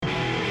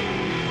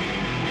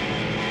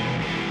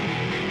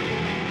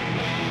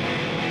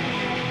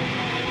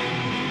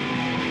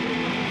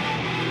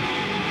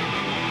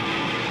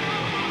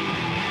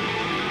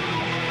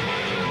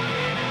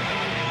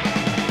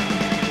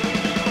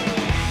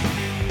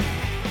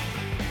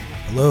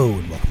Hello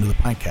and welcome to the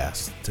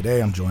Pintcast.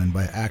 Today I'm joined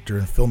by actor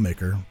and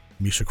filmmaker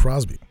Misha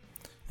Crosby.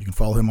 You can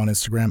follow him on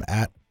Instagram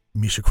at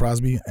Misha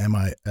Crosby,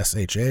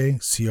 MISHACROSBY.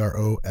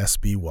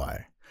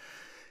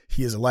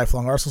 He is a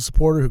lifelong Arsenal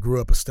supporter who grew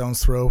up a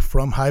stone's throw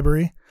from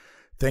Highbury.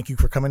 Thank you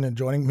for coming and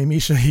joining me,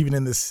 Misha, even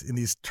in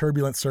these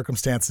turbulent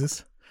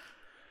circumstances.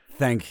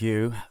 Thank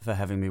you for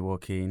having me,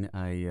 Joaquin.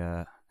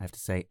 I have to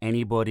say,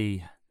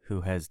 anybody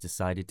who has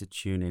decided to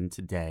tune in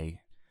today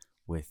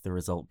with the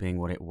result being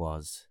what it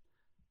was,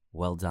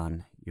 well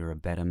done. You're a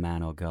better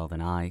man or girl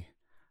than I.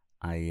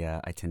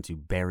 I tend to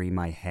bury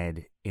my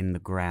head in the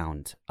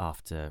ground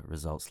after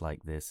results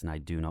like this, and I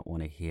do not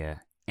want to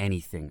hear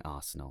anything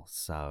Arsenal.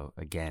 So,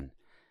 again,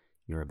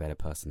 you're a better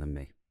person than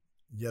me.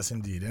 Yes,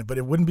 indeed. But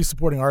it wouldn't be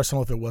supporting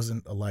Arsenal if it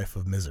wasn't a life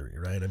of misery,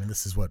 right? I mean,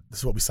 this is what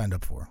we signed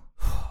up for.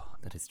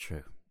 That is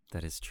true.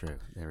 That is true.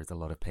 There is a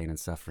lot of pain and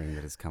suffering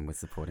that has come with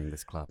supporting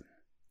this club.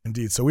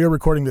 Indeed. So we are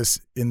recording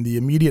this in the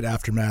immediate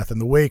aftermath, in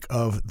the wake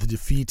of the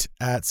defeat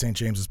at St.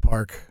 James's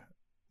Park.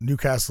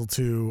 Newcastle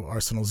 2,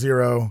 Arsenal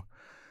 0.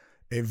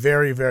 A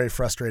very, very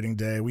frustrating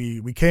day.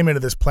 We came into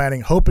this planning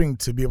hoping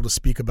to be able to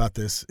speak about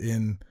this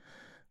in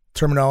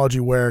terminology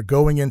where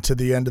going into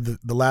the end of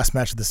the last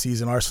match of the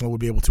season, Arsenal would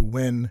be able to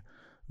win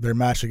their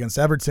match against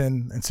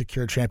Everton and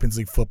secure Champions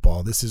League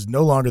football. This is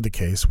no longer the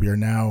case. We are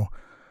now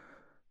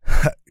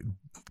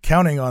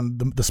counting on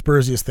the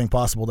Spursiest thing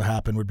possible to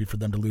happen would be for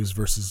them to lose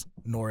versus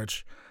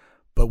Norwich,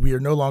 but we are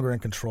no longer in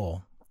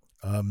control.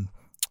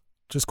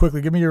 Just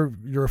quickly, give me your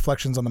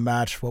reflections on the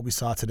match, what we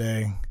saw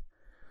today.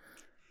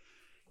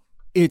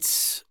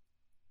 It's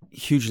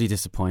hugely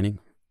disappointing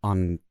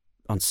on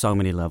so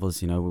many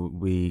levels. You know,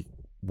 we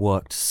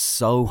worked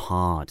so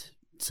hard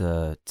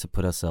to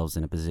put ourselves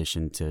in a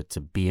position to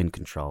be in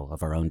control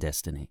of our own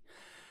destiny.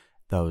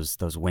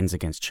 Those wins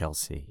against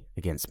Chelsea,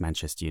 against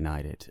Manchester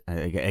United,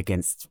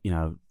 against, you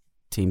know,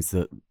 teams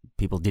that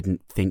people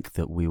didn't think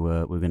that we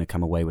were going to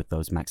come away with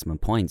those maximum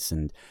points,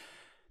 and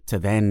to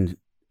then,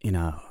 you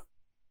know,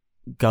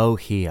 go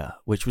here,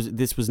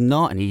 this was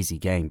not an easy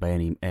game by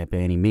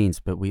any means,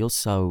 but we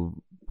also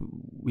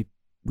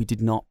we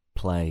did not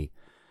play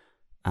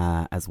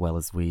as well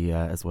as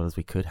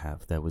we could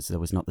have. There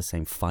was not the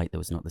same fight, there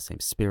was not the same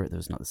spirit, there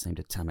was not the same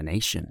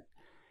determination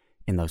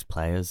in those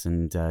players.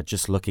 And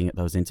just looking at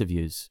those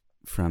interviews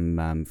from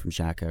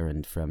Xhaka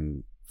and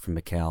from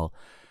Mikel,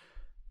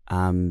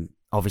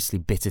 obviously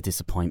bitter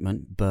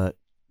disappointment, but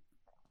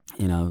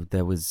you know,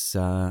 there were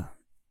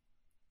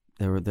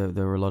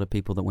a lot of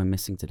people that went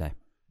missing today.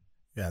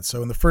 Yeah,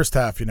 so in the first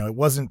half, you know, it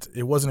wasn't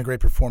a great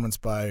performance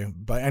by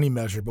any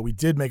measure, but we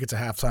did make it to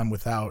halftime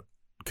without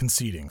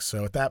conceding.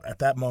 So at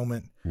that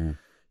moment, you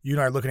and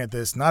I are looking at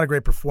this, not a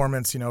great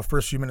performance. You know,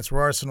 first few minutes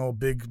were Arsenal,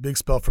 big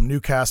spell from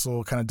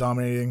Newcastle, kind of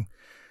dominating.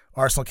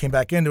 Arsenal came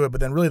back into it,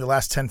 but then really the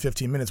last 10,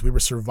 15 minutes, we were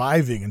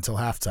surviving until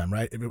halftime,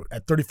 right?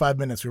 At 35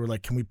 minutes, we were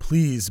like, can we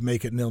please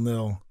make it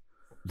 0-0?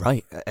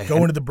 Right. Go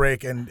into the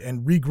break and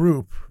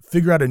regroup,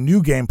 figure out a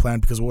new game plan,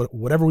 because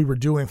whatever we were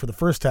doing for the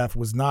first half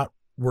was not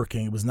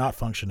working. It was not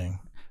functioning.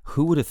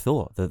 Who would have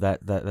thought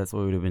that's what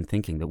we would have been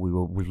thinking, that we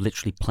were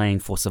literally playing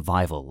for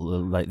survival?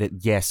 Like that,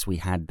 yes, we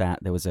had that.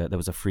 There was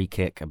a free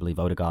kick, I believe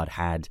Odegaard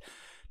had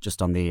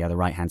just on the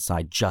right-hand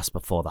side just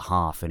before the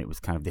half, and it was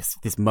kind of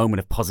this moment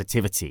of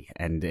positivity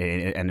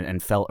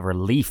and felt a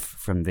relief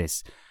from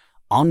this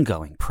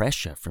ongoing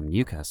pressure from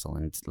Newcastle.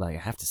 And like, I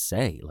have to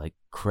say, like,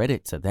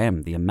 credit to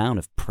them, the amount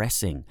of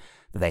pressing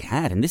that they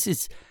had. And this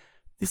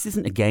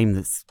isn't a game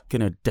that's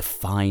going to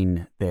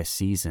define their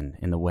season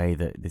in the way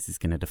that this is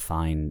going to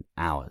define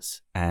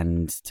ours.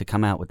 And to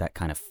come out with that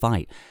kind of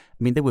fight,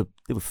 I mean, they were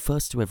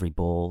first to every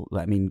ball.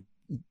 I mean,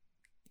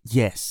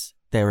 yes,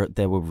 there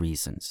were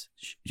reasons,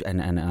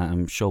 and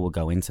I'm sure we'll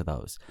go into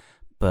those.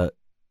 But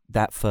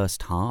that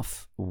first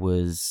half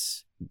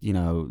was, you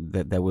know,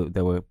 there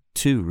were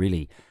two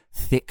really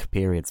thick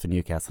periods for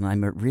Newcastle,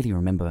 and I really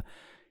remember,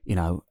 you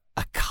know,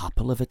 a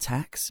couple of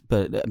attacks,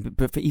 but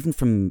even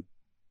from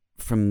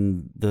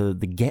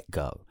the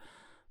get-go,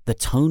 the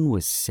tone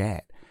was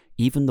set.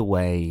 Even the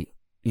way,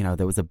 you know,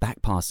 there was a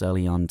back pass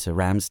early on to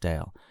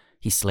Ramsdale,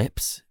 he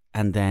slips,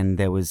 and then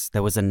there was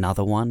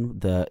another one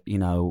that, you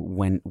know,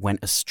 went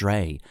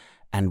astray,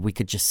 and we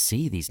could just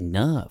see these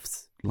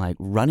nerves like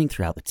running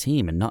throughout the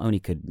team. And not only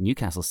could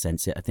Newcastle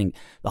sense it, I think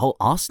the whole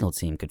Arsenal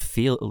team could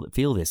feel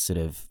this sort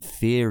of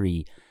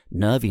fiery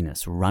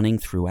nerviness running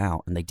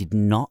throughout, and they did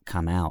not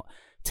come out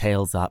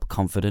tails up,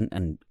 confident.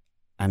 And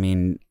I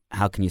mean,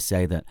 how can you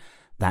say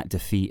that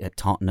defeat at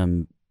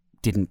Tottenham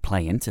didn't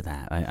play into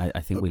that? I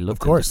think we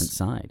looked at a different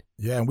side.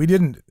 Yeah, and we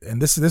didn't.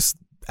 And this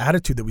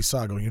attitude that we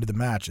saw going into the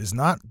match is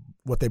not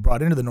what they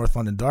brought into the North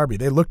London derby.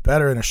 They looked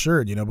better and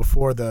assured, you know,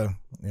 before the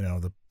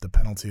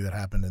penalty that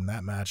happened in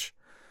that match.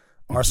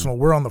 Arsenal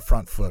were on the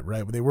front foot,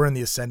 right? They were in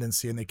the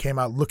ascendancy, and they came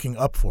out looking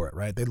up for it,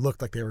 right? They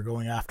looked like they were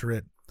going after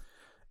it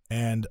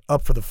and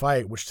up for the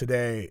fight, which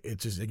today, it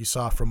just, like you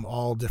saw from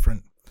all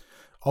different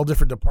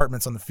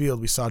departments on the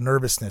field. We saw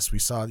nervousness. We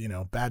saw, you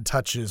know, bad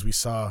touches. We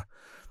saw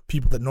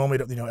people that normally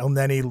don't, El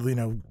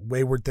Neni,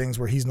 wayward things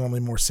where he's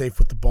normally more safe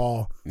with the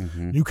ball.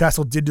 Mm-hmm.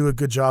 Newcastle did do a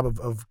good job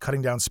of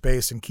cutting down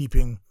space and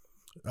keeping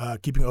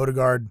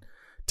Odegaard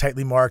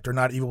tightly marked or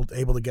not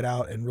able to get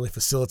out and really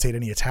facilitate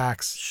any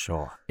attacks.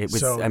 Sure. It was,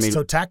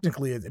 so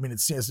technically,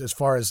 it's as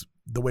far as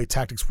the way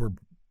tactics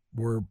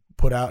were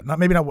put out, not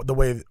the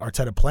way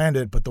Arteta planned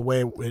it, but the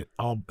way it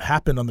all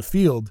happened on the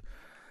field,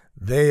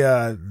 they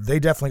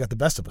definitely got the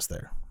best of us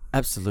there.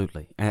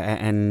 Absolutely.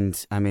 And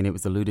it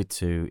was alluded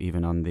to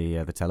even on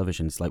the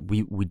televisions, like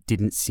we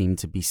didn't seem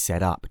to be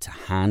set up to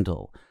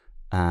handle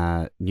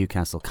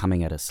Newcastle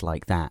coming at us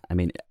like that.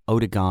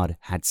 Odegaard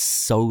had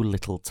so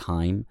little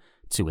time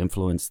to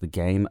influence the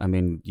game.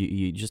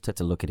 You just had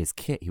to look at his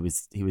kit. He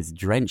was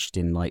drenched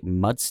in like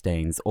mud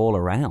stains all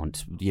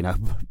around,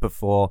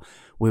 before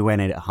we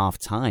went in at half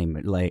time.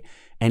 Like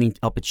any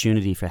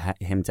opportunity for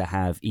him to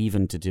have,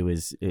 even to do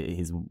his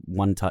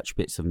one touch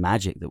bits of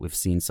magic that we've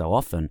seen so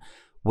often,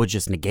 were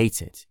just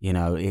negated.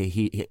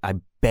 I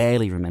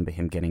barely remember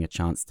him getting a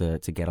chance to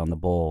get on the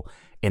ball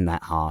in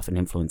that half and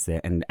influence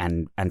it,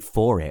 and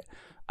for it,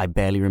 I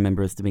barely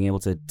remember us being able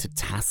to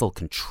tassel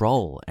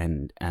control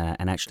and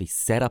actually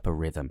set up a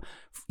rhythm.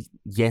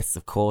 Yes,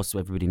 of course,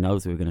 everybody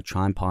knows we were going to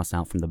try and pass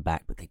out from the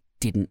back, but they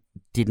didn't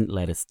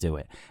let us do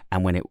it.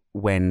 And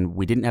when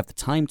we didn't have the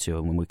time to,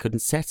 and when we couldn't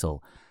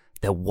settle,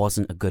 there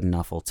wasn't a good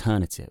enough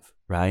alternative,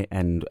 right?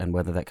 And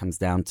whether that comes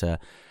down to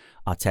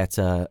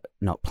Arteta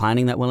not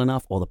planning that well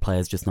enough, or the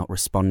players just not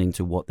responding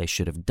to what they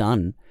should have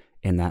done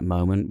in that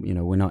moment.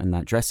 We're not in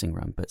that dressing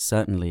room, but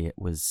certainly it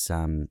was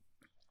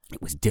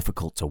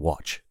difficult to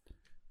watch.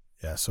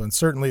 Yeah. So, and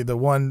certainly the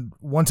one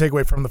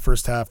takeaway from the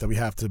first half that we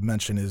have to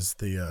mention is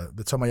the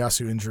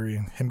Tomiyasu injury,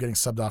 him getting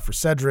subbed off for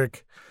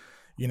Cedric.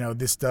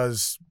 This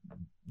does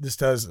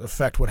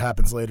affect what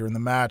happens later in the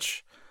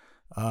match.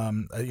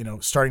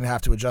 Starting to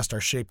have to adjust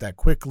our shape that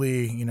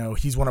quickly.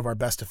 He's one of our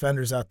best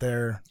defenders out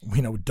there.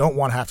 We don't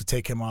want to have to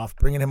take him off.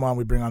 Bringing him on,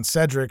 we bring on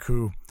Cedric,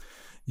 who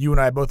you and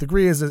I both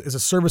agree is a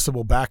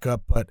serviceable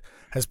backup, but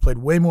has played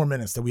way more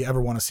minutes than we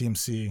ever want to see him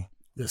see.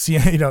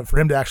 For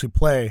him to actually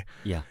play.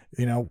 Yeah.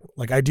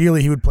 Like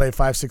ideally he would play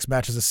 5-6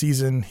 matches a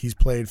season. He's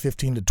played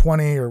 15 to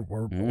 20 or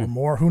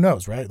more. Who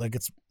knows, right? Like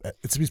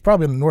he's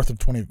probably in the north of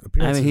 20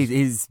 appearances.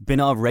 He's been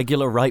our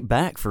regular right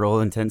back for all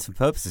intents and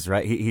purposes,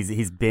 right?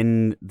 He's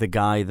been the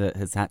guy that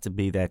has had to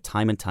be there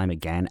time and time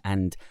again.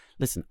 And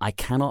listen, I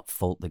cannot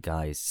fault the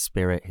guy's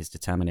spirit, his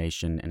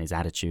determination, and his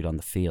attitude on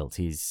the field.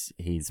 He's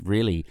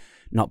really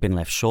not been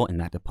left short in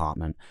that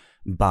department,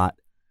 but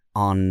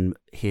on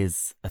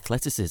his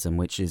athleticism,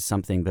 which is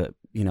something that,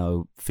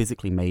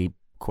 physically may,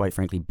 quite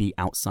frankly, be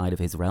outside of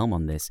his realm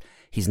on this.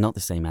 He's not the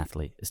same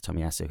athlete as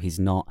Tomiyasu.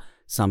 He's not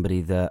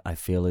somebody that I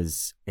feel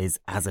is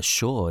as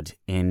assured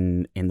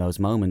in those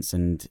moments.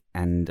 And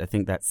I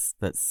think that's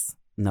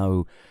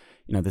no,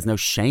 there's no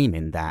shame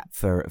in that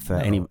for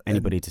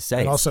anybody to say.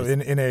 And also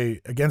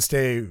against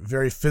a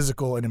very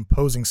physical and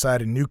imposing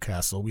side in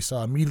Newcastle, we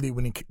saw immediately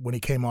when he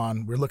came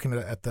on, we're looking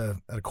at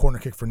a corner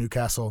kick for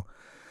Newcastle.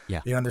 Yeah,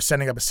 and they're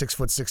sending up a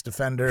 6'6"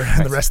 defender,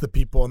 and the rest of the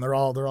people, and they're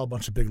all a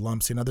bunch of big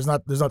lumps. There's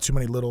not too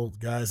many little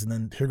guys, and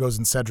then here goes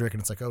in Cedric,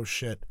 and it's like, oh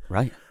shit,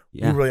 right?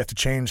 Yeah, we really have to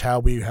change how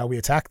we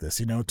attack this.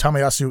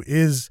 Tomiyasu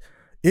is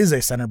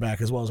a center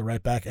back as well as a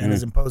right back, and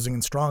is imposing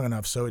and strong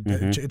enough, so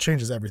it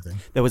changes everything.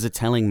 There was a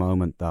telling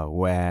moment though,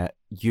 where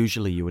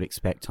usually you would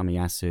expect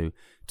Tomiyasu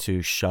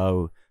to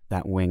show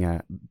that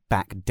winger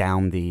back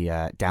down the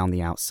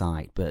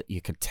outside, but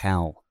you could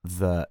tell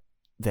that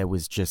there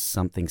was just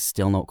something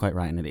still not quite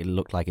right, and it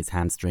looked like his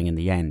hamstring in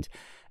the end.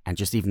 And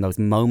just even those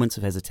moments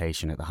of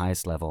hesitation at the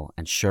highest level,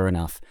 and sure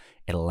enough,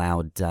 it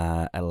allowed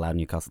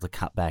Newcastle to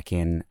cut back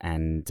in,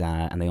 and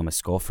they almost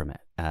score from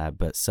it.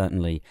 But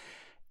certainly,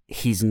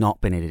 he's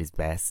not been at his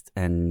best.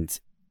 And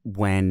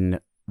when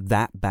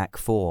that back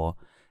four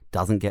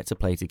doesn't get to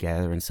play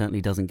together, and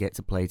certainly doesn't get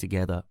to play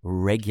together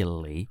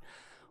regularly,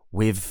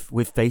 we've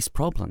faced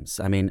problems.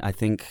 I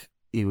think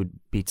it would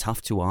be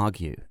tough to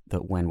argue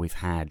that when we've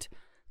had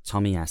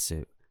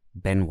Tomiyasu,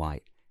 Ben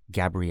White,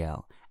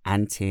 Gabriel,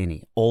 and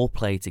Tierney all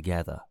play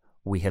together,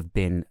 we have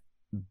been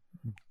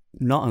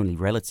not only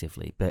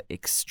relatively, but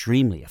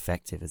extremely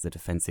effective as a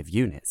defensive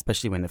unit,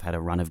 especially when they've had a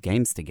run of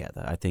games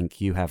together. I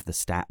think you have the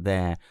stat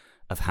there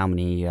of how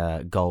many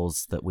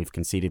goals that we've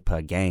conceded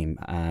per game.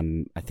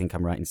 I think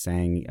I'm right in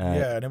saying...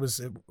 and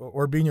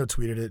Orbinho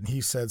tweeted it, and he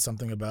said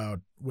something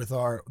about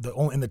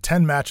in the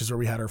 10 matches where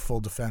we had our full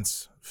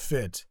defense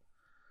fit,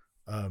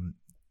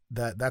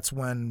 that's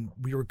when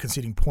we were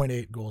conceding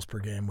 0.8 goals per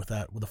game with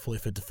a fully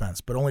fit defense,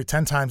 but only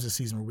 10 times this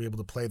season were we able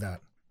to play that.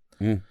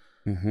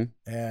 Mm-hmm.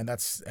 And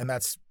that's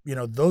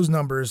those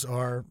numbers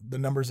are the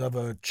numbers of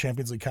a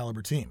Champions League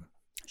caliber team.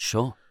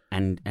 Sure.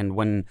 And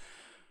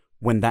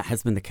when that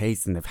has been the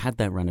case and they've had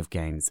that run of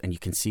games and you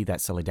can see that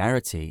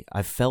solidarity,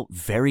 I've felt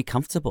very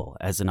comfortable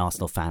as an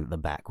Arsenal fan at the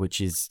back, which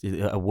is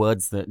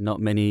words that not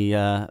many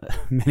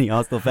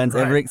Arsenal fans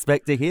ever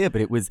expect to hear.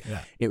 But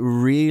it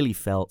really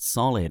felt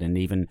solid. And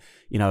even,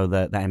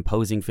 that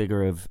imposing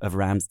figure of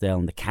Ramsdale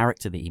and the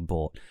character that he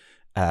brought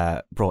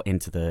brought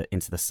into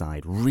the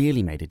side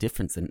really made a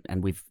difference,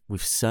 and we've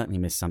certainly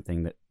missed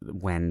something that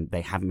when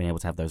they haven't been able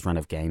to have those run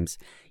of games.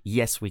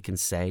 Yes, we can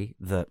say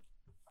that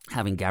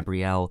having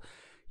Gabriel,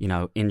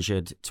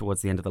 injured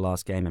towards the end of the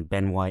last game and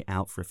Ben White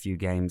out for a few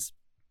games,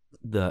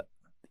 that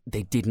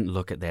they didn't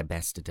look at their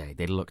best today.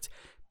 They looked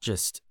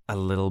just a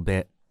little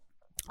bit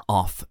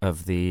off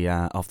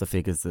the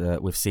figures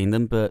that we've seen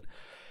them, but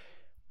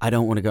I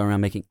don't want to go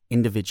around making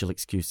individual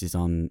excuses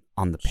on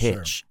the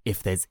pitch. Sure.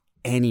 If there's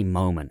any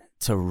moment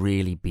to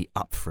really be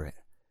up for it,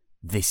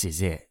 this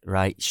is it,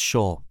 right?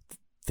 Sure,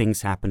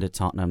 things happened at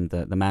Tottenham.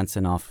 The man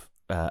sent off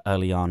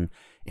early on.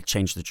 It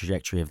changed the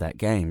trajectory of that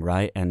game,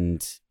 right?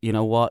 And you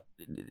know what?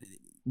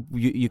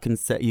 You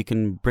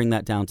can bring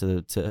that down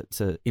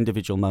to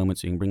individual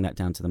moments. You can bring that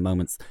down to the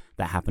moments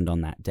that happened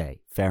on that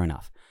day. Fair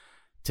enough.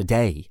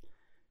 Today,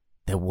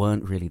 there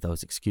weren't really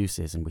those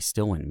excuses, and we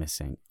still went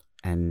missing.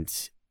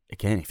 And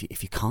again,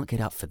 if you can't get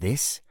up for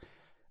this,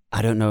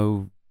 I don't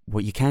know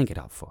what you can get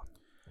up for.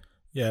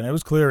 Yeah, and it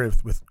was clear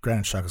with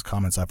Granit Xhaka's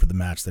comments after the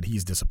match that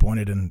he's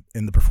disappointed in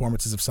the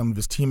performances of some of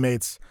his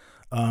teammates.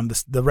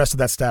 The rest of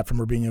that stat from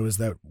Robinho is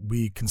that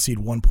we concede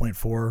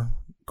 1.4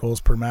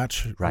 goals per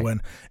match. Right.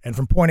 And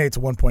from 0.8 to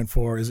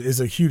 1.4 is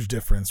a huge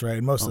difference, right?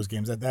 In most of those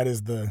games, that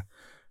is the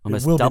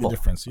almost will double be the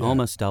difference. Yeah.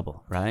 Almost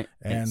double, right?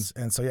 And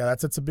so yeah,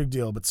 that's a big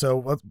deal. But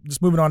so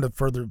just moving on to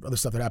other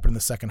stuff that happened in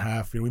the second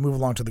half. We move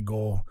along to the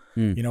goal.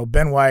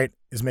 Ben White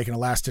is making a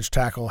last-ditch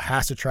tackle,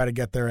 has to try to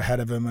get there ahead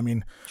of him. I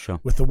mean, sure.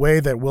 With the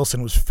way that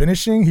Wilson was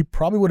finishing, he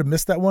probably would have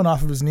missed that one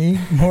off of his knee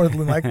more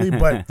than likely.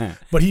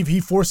 But he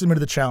forced him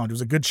into the challenge. It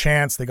was a good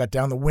chance. They got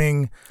down the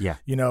wing. Yeah.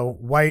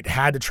 White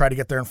had to try to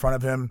get there in front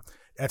of him.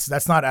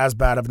 That's not as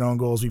bad of an own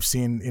goal as we've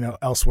seen,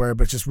 elsewhere,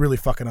 but it's just really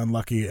fucking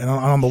unlucky and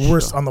on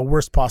the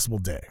worst possible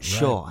day. Right?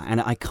 Sure,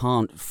 and I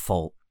can't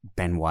fault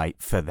Ben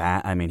White for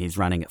that. I mean, he's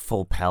running at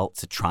full pelt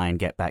to try and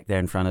get back there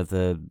in front of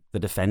the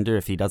defender.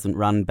 If he doesn't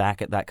run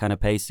back at that kind of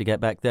pace to get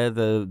back there,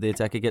 the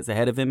attacker gets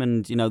ahead of him,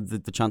 and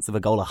the chance of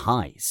a goal are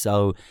high.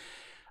 So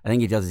I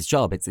think he does his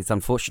job. It's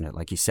unfortunate,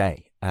 like you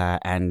say,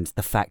 and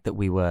the fact that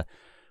we were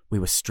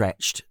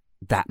stretched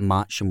that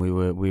much and we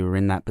were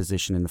in that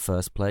position in the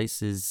first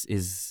place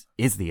is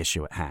the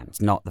issue at hand,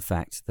 not the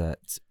fact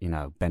that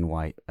Ben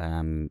White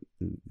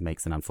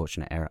makes an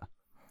unfortunate error.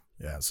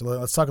 Yeah, so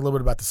let's talk a little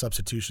bit about the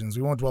substitutions.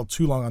 We won't dwell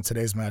too long on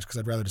today's match because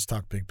I'd rather just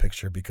talk big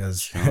picture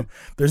because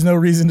there's no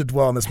reason to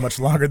dwell on this much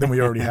longer than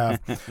we already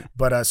have.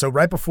 But so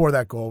right before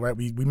that goal, right,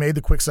 we made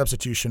the quick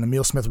substitution.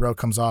 Emile Smith-Rowe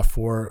comes off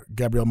for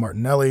Gabriel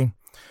Martinelli.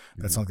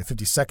 That's like the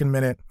 52nd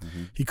minute.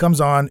 Mm-hmm. He comes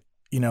on.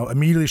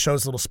 Immediately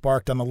shows a little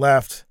spark down the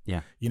left.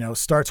 Yeah.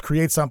 Starts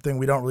create something.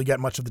 We don't really get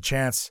much of the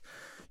chance.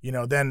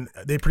 Then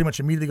they pretty much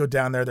immediately go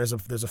down there. There's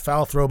a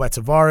foul throw by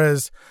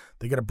Tavares.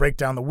 They get a break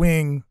down the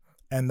wing,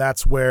 and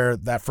that's where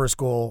that first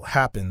goal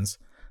happens.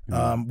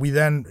 Mm-hmm. We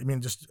then,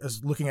 just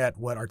as looking at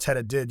what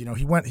Arteta did,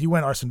 he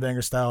went Arsene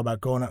Wenger style about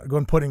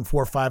going putting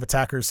 4 or 5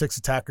 attackers, 6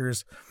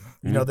 attackers.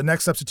 Mm-hmm. The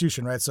next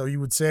substitution, right? So you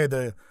would say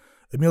the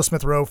Emile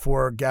Smith-Rowe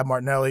for Gab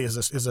Martinelli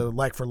is a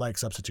like for like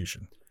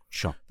substitution.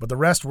 Sure. But the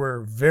rest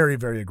were very,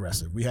 very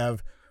aggressive. We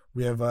have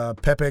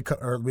Pepe,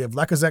 or we have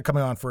Lacazette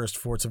coming on first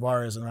for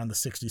Tavares around the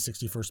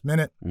 61st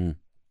minute. Mm.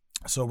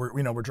 So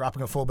we're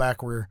dropping a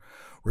fullback. We're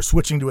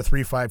switching to a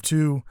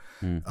 3-5-2.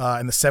 In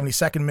the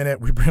 72nd minute,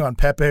 we bring on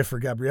Pepe for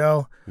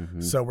Gabriel. Mm-hmm.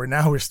 So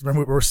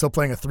we're still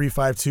playing a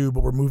 3-5-2,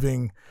 but we're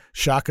moving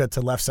Xhaka to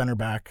left center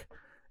back,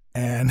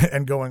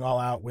 and going all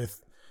out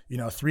with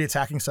 3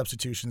 attacking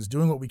substitutions,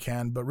 doing what we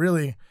can, but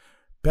really.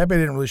 Pepe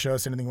didn't really show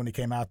us anything when he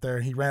came out there.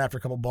 He ran after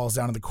a couple balls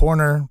down in the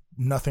corner.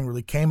 Nothing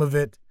really came of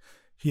it.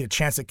 He had a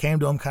chance that came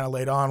to him kind of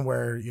late on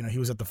where, he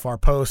was at the far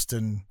post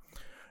and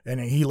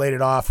he laid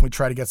it off. And we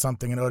tried to get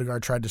something and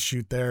Odegaard tried to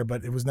shoot there,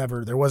 but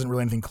there wasn't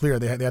really anything clear.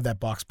 They had that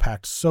box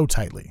packed so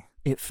tightly.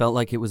 It felt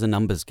like it was a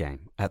numbers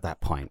game at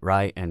that point,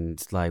 right?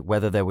 And like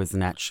whether there was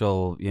an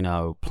actual,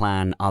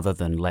 plan other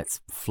than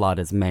let's flood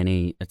as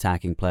many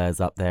attacking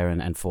players up there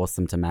and force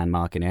them to man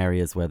mark in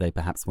areas where they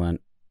perhaps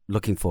weren't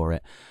looking for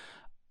it.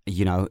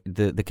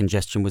 The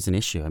congestion was an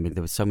issue. I mean,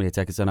 there were so many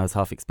attackers, and I was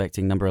half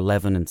expecting number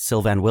 11 and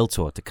Sylvain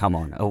Wiltor to come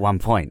on at one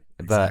point.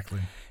 Exactly.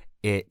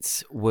 But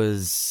it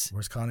was...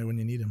 Where's Connie when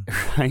you need him?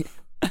 Right?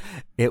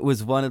 It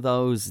was one of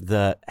those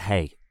that,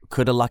 hey,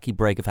 could a lucky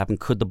break have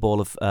happened? Could the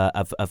ball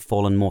have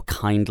fallen more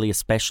kindly,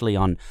 especially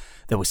on...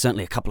 There were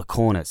certainly a couple of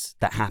corners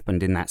that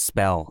happened in that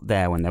spell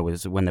there when there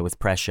was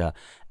pressure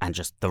and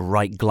just the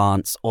right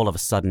glance. All of a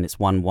sudden, it's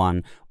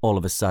 1-1. All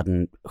of a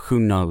sudden, who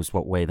knows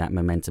what way that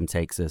momentum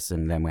takes us,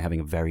 and then we're having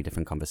a very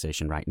different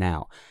conversation right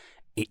now.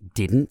 It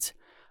didn't.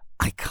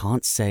 I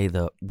can't say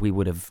that we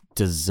would have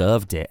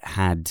deserved it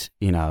had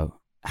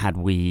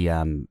we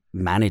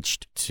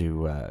managed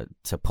to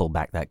pull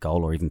back that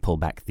goal or even pull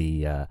back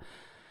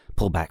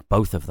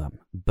both of them.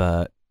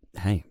 But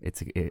hey,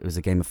 it was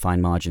a game of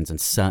fine margins, and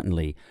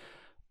certainly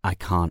I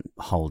can't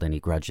hold any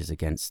grudges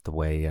against the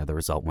way the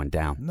result went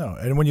down. No,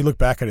 and when you look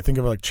back at it, think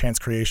of like chance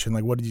creation.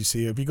 Like, what did you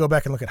see? If you go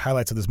back and look at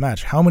highlights of this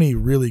match, how many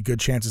really good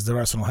chances did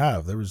Arsenal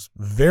have? There was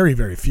very,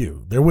 very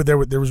few. There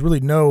was really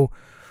no.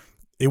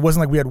 it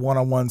wasn't like we had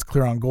one-on-ones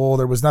clear on goal.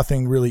 There was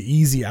nothing really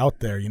easy out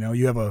there.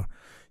 You have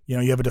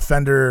a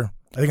defender.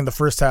 I think in the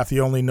first half, the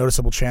only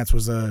noticeable chance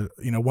was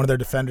one of their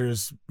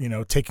defenders,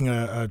 taking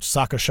a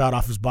Saka shot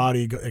off his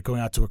body,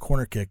 going out to a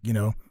corner kick.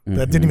 That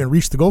didn't even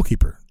reach the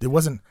goalkeeper. It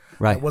wasn't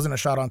right. It wasn't a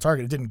shot on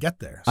target. It didn't get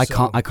there. I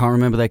can't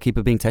remember their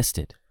keeper being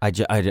tested. I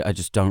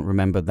just don't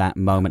remember that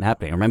moment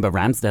happening. I remember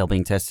Ramsdale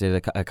being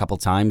tested a couple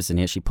times, and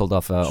he actually pulled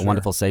off a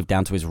wonderful save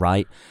down to his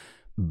right.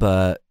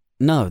 But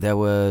no, there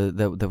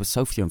were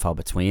so few and far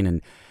between.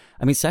 And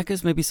I mean,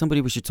 Saka's maybe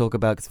somebody we should talk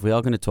about, because if we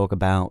are going to talk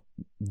about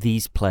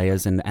these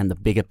players and the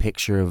bigger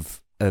picture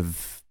of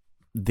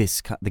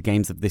the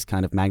games of this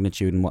kind of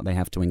magnitude and what they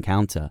have to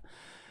encounter,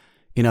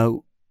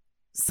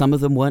 some of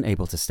them weren't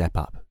able to step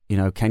up.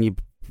 Can you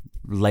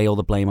lay all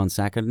the blame on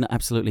Saka? No,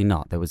 absolutely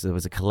not. There was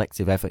a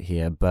collective effort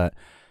here, but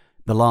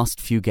the last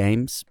few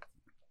games,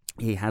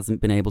 he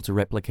hasn't been able to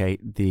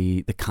replicate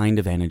the kind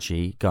of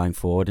energy going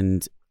forward,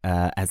 and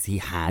as he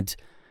had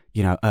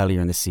earlier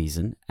in the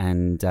season,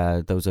 and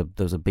those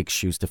are big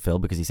shoes to fill,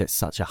 because he set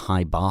such a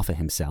high bar for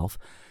himself.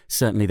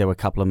 Certainly there were a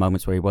couple of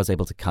moments where he was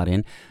able to cut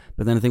in,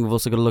 but then I think we've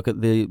also got to look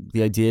at the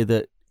idea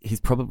that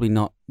he's probably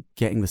not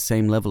getting the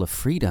same level of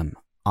freedom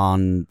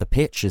on the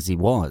pitch as he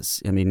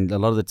was. I mean, a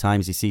lot of the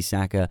times you see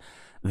Saka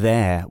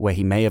there where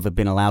he may have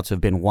been allowed to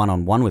have been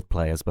one-on-one with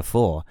players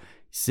before. You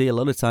see a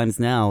lot of times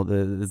now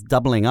there's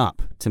doubling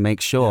up to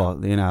make sure,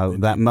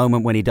 that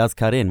moment when he does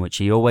cut in, which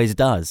he always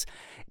does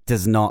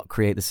not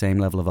create the same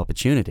level of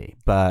opportunity.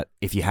 But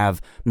if you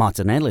have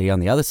Martinelli on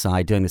the other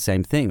side doing the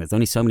same thing, there's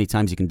only so many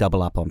times you can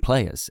double up on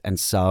players. And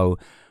so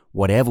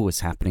whatever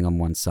was happening on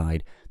one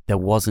side, there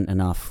wasn't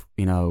enough,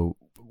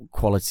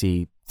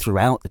 quality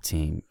throughout the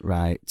team,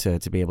 right, to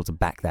be able to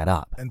back that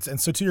up. And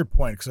so to your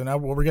point, so now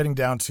what we're getting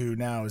down to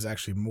now is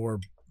actually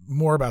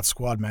more about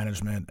squad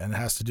management, and it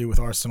has to do with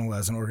Arsenal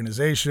as an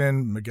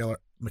organization, Mikel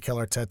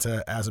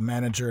Arteta as a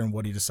manager, and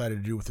what he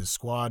decided to do with his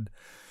squad.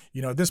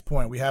 At this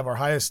point, we have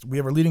our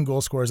leading goal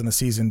scorers in the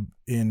season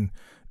in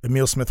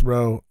Emile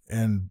Smith-Rowe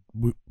and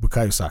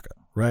Bukayo Saka,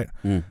 right?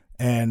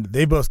 And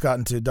they both got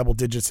into double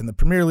digits in the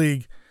Premier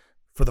League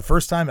for the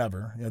first time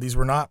ever. These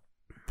were not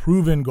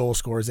proven goal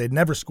scorers. They'd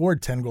never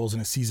scored 10 goals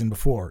in a season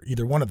before,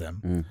 either one of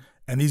them.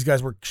 And these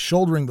guys were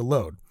shouldering the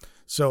load.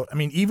 So, I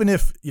mean, even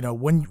if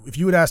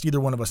you would ask either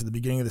one of us at the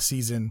beginning of the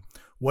season,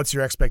 what's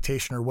your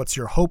expectation or what's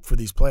your hope for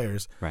these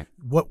players? Right.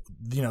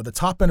 The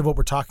top end of what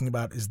we're talking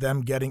about is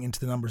them getting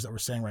into the numbers that we're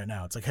saying right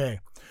now. It's like, hey,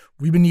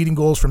 we've been needing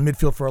goals from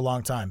midfield for a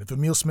long time. If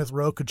Emile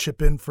Smith-Rowe could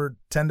chip in for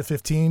 10 to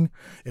 15,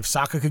 if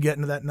Saka could get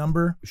into that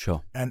number,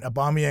 sure, and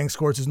Aubameyang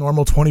scores his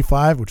normal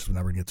 25, which is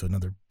whenever we get to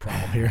another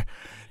problem here,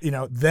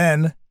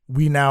 then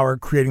we now are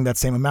creating that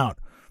same amount.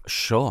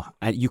 Sure.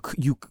 And you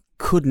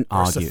couldn't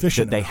argue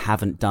that they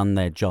haven't done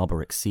their job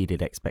or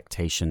exceeded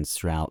expectations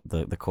throughout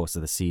the course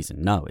of the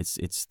season. No,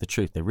 it's the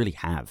truth. They really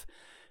have.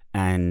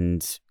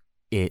 And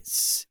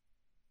it's,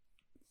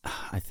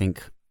 I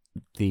think,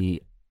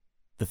 the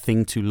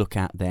thing to look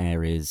at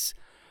there is,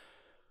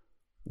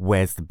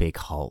 where's the big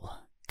hole?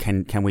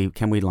 Can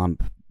we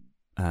lump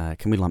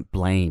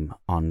blame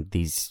on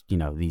these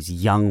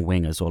young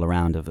wingers all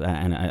around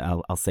and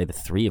I'll say the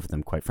three of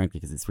them, quite frankly,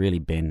 because it's really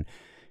been,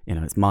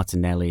 it's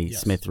Martinelli,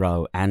 yes,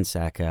 Smith-Rowe, and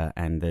Saka,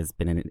 and there's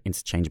been an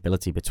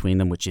interchangeability between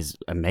them, which is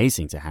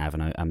amazing to have.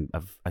 And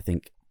I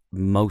think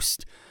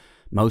most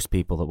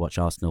people that watch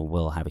Arsenal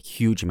will have a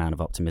huge amount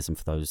of optimism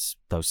for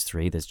those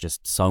three. There's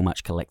just so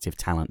much collective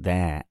talent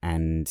there,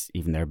 and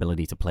even their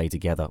ability to play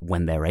together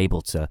when they're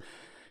able to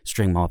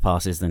string more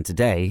passes than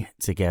today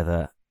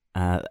together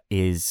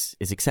is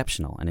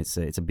exceptional, and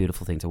it's a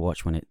beautiful thing to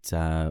watch when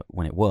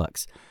it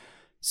works.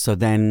 So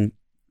then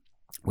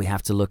we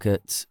have to look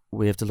at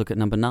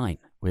number 9.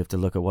 We have to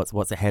look at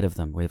what's ahead of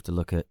them. We have to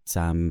look at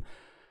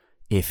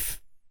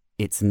if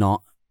it's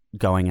not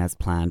going as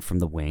planned from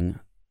the wing.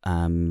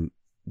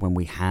 When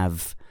we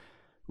have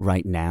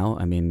right now,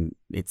 I mean,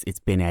 it's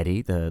been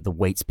Eddie. The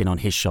weight's been on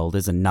his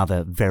shoulders.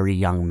 Another very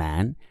young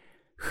man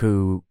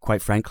who,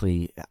 quite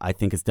frankly, I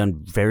think has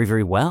done very,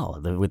 very well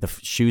with the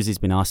shoes he's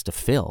been asked to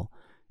fill.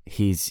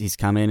 He's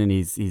come in and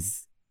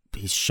he's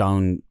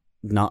shown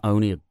not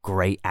only a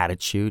great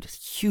attitude,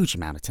 huge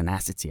amount of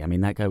tenacity. I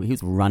mean, that guy, he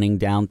was running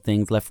down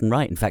things left and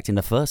right. In fact, in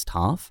the first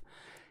half,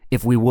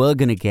 if we were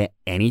going to get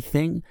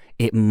anything,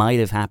 it might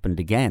have happened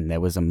again. There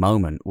was a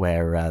moment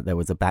where there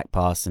was a back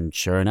pass, and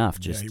sure enough,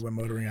 he went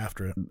motoring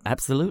after it.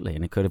 Absolutely,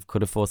 and it could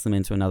have forced them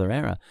into another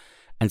era.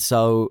 And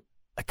so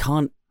I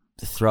can't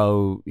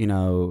throw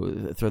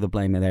the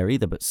blame there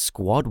either. But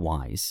squad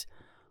wise,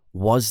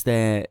 was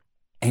there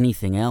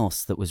anything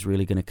else that was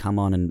really going to come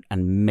on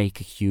and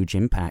make a huge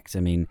impact? I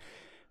mean,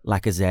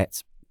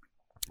 Lacazette,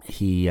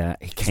 he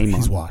came on.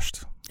 He's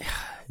washed.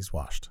 He's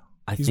washed.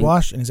 He's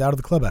washed, and he's out of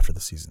the club after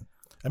the season.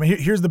 I mean,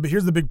 here's the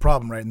big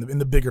problem, right? In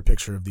the bigger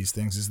picture of these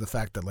things is the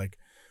fact that, like,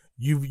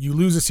 you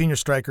lose a senior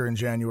striker in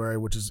January,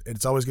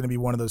 it's always going to be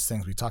one of those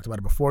things. We talked about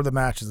it before the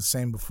match. It's the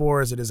same before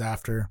as it is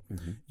after.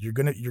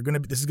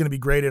 Mm-hmm. This is gonna be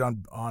graded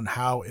on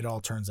how it all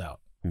turns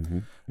out.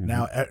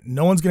 Now,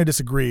 no one's going to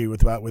disagree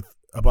with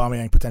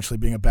Aubameyang potentially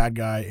being a bad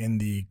guy in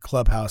the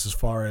clubhouse as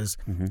far as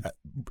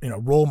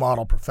role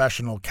model,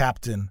 professional,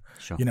 captain.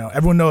 Sure.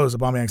 Everyone knows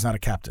Aubameyang's not a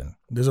captain.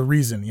 There's a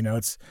reason.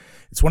 It's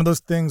one of those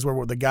things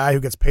where the guy who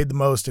gets paid the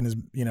most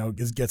and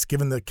gets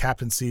given the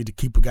captaincy to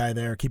keep a guy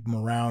there, keep him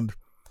around.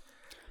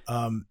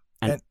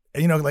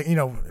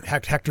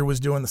 Hector was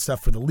doing the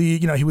stuff for the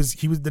league. He was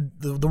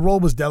the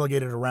role was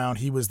delegated around.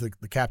 He was the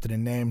captain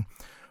in name,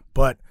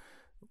 but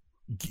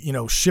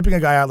shipping a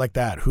guy out like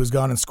that who has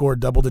gone and scored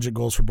double-digit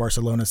goals for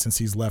Barcelona since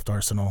he's left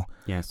Arsenal.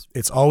 Yes,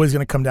 it's always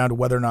going to come down to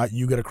whether or not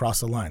you get across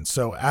the line.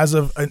 So as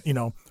of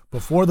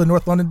before the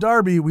North London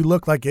derby, we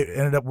looked like it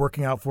ended up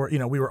working out for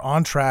we were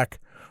on track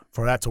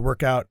for that to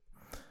work out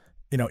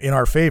in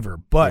our favor.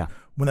 But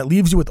when that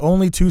leaves you with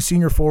only two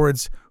senior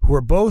forwards who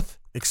are both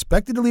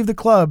expected to leave the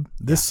club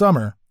this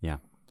summer,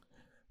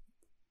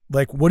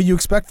 like, what do you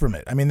expect from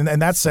it? I mean, in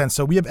that sense,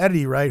 so we have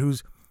Eddie, right,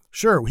 who's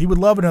sure he would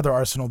love another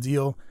Arsenal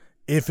deal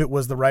if it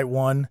was the right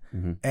one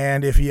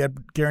and if he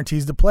had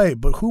guarantees to play.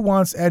 But who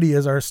wants Eddie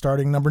as our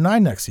starting number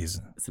 9 next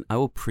season? Listen, I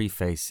will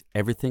preface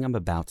everything I'm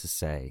about to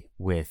say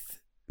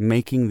with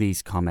making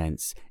these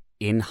comments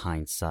in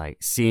hindsight.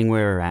 Seeing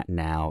where we're at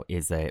now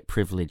is a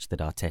privilege that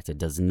Arteta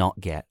does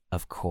not get,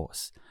 of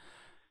course.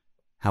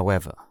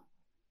 However,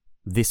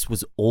 this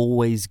was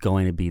always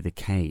going to be the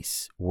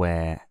case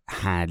where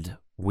had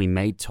we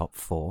made top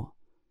 4,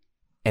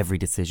 every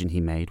decision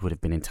he made would have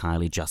been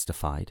entirely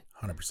justified.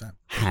 100%.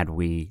 Had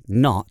we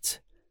not,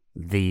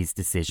 these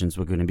decisions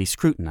were going to be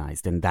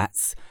scrutinized. And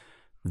that's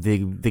the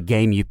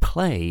game you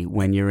play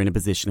when you're in a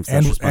position of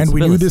such responsibility. And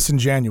we knew this in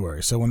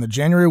January. So when the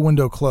January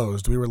window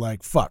closed, we were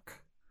like, fuck.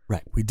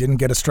 Right. We didn't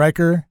get a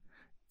striker.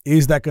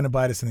 Is that going to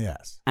bite us in the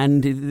ass?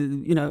 And,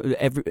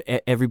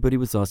 everybody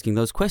was asking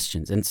those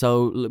questions. And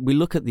so we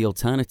look at the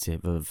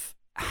alternative of,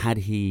 had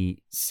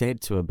he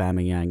said to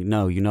Aubameyang,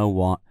 no, you know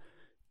what?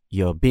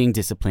 You're being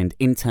disciplined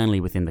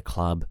internally within the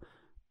club,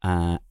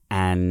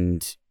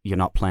 and you're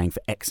not playing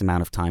for X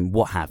amount of time,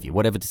 what have you,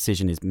 whatever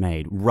decision is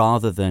made,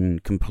 rather than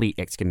complete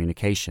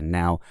excommunication.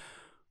 Now,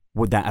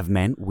 would that have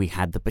meant we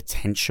had the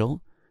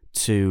potential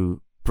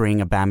to bring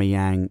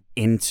Aubameyang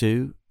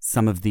into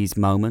some of these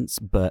moments,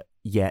 but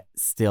yet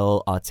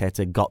still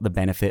Arteta got the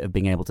benefit of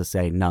being able to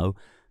say, no,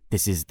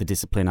 this is the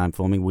discipline I'm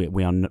forming. We're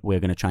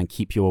going to try and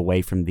keep you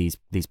away from these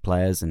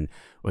players, and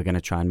we're going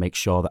to try and make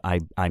sure that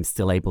I'm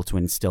still able to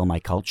instill my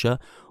culture.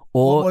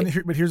 But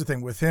here's the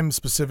thing with him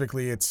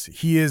specifically: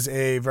 he is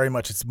very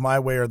much it's my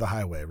way or the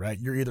highway, right?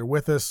 You're either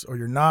with us or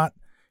you're not.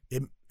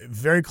 It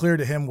very clear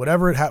to him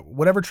whatever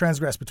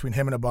transgressed between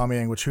him and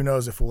Aubameyang, which who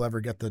knows if we'll ever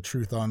get the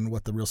truth on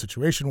what the real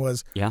situation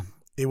was. Yeah.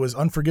 It was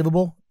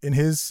unforgivable in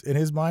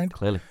his mind.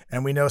 Clearly.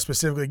 And we know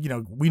specifically,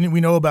 we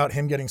know about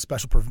him getting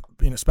special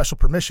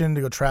permission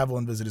to go travel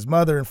and visit his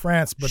mother in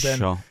France, but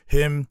then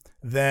him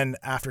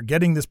after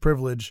getting this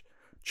privilege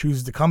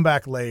chooses to come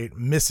back late,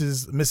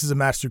 misses a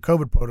match through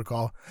COVID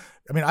protocol.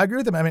 I mean, I agree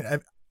with him. I mean,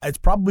 it's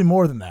probably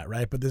more than that,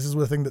 right? But this is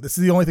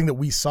the only thing that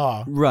we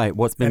saw. Right,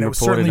 what's been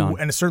reported on.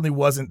 And it certainly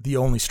wasn't the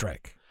only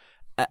strike.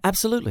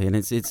 Absolutely, and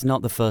it's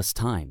not the first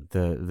time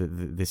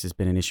this has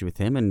been an issue with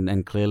him,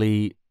 and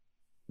clearly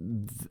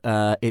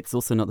it's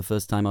also not the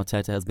first time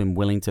Arteta has been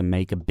willing to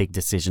make a big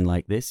decision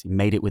like this. He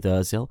made it with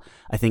Ozil.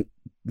 I think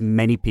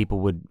many people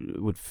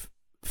would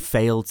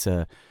fail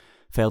to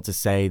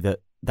say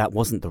that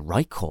wasn't the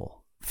right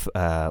call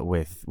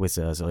with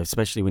Ozil,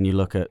 especially when you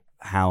look at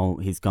how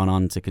he's gone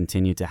on to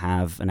continue to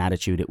have an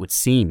attitude, it would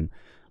seem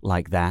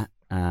like that,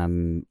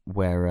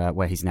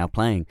 where he's now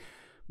playing.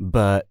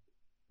 But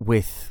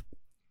with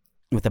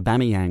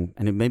Aubameyang,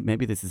 and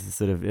maybe this is a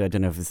sort of, I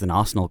don't know if it's an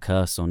Arsenal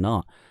curse or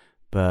not,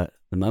 but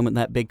the moment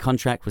that big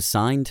contract was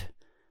signed,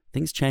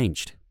 things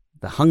changed.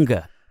 The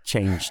hunger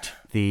changed,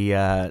 the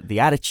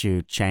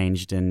attitude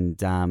changed,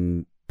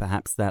 and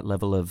perhaps that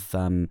level of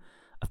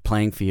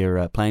playing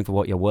for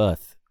what you're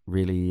worth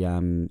really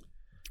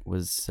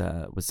was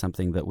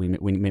something that we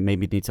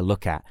maybe need to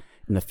look at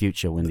in the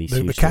future when these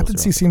the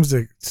captaincy seems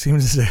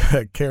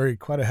to carry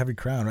quite a heavy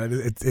crown, right?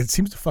 It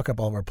seems to fuck up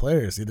all of our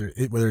players,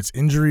 whether it's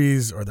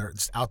injuries or they're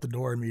just out the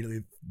door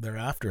immediately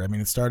thereafter. I mean,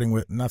 it's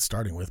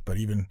but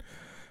even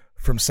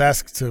from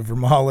Cesc to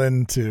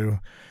Vermaelen to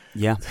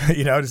there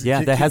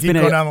has been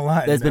down the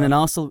line. There's been an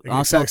Arsenal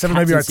except for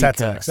maybe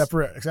Arteta, curse.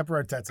 except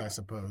for Arteta, I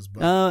suppose.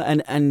 But.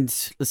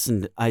 And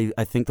listen, I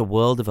think the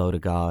world of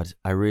Odegaard,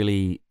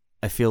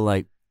 I feel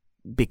like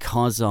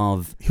because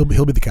of he'll be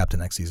the captain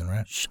next season,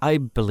 right? I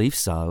believe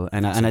so,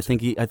 and I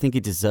think he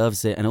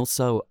deserves it. And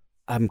also,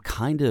 I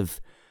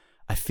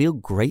feel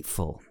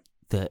grateful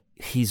that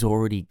he's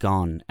already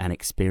gone and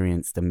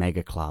experienced the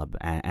mega club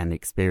and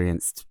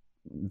experienced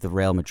the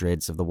Real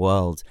Madrids of the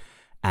world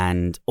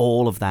and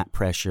all of that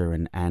pressure,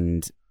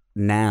 and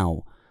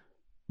now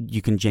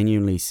you can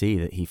genuinely see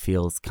that he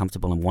feels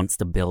comfortable and wants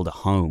to build a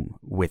home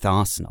with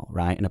Arsenal,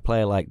 right? And a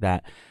player like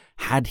that,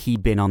 had he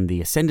been on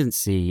the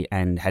ascendancy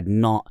and had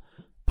not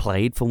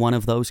played for one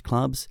of those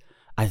clubs,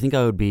 I think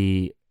I would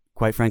be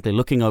quite frankly,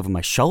 looking over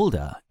my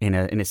shoulder in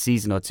a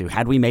season or two,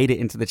 had we made it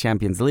into the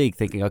Champions League,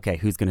 thinking, okay,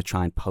 who's going to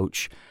try and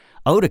poach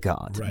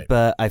Odegaard? Right.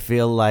 But I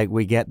feel like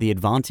we get the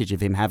advantage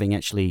of him having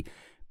actually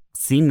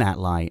seen that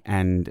light,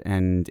 and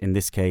in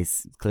this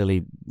case,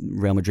 clearly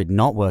Real Madrid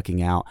not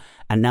working out,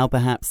 and now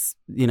perhaps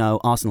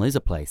Arsenal is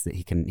a place that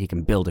he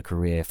can build a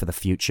career for the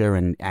future,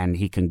 and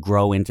he can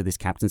grow into this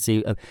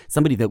captaincy.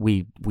 Somebody that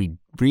we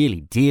really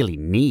dearly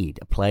need,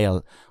 a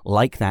player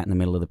like that in the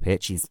middle of the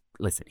pitch.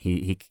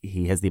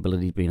 He has the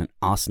ability to be an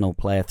Arsenal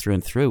player through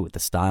and through with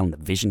the style and the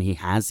vision he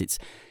has. It's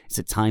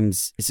at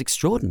times it's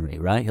extraordinary,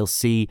 right? He'll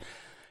see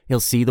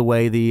the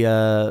way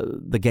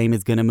the game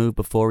is going to move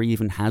before he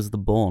even has the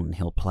ball, and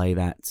he'll play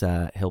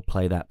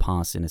that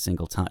pass in a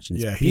single touch. And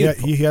he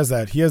has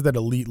that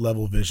elite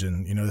level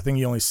vision. The thing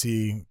you only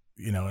see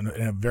in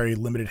a very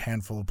limited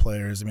handful of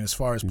players. I mean, as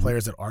far as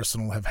players that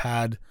Arsenal have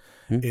had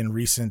in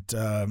recent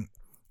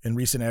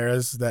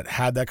eras that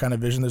had that kind of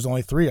vision, there's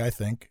only 3, I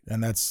think,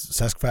 and that's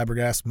Cesc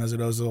Fabregas, Mesut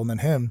Ozil, and then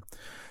him.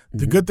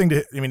 The good thing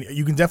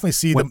you can definitely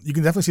see the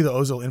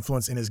Ozil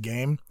influence in his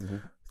game.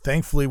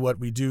 Thankfully, what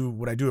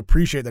I do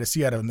appreciate that I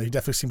see out of him, that he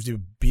definitely seems to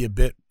be a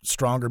bit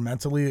stronger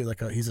mentally.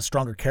 He's a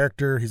stronger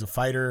character. He's a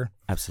fighter.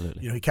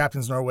 Absolutely. He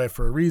captains Norway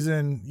for a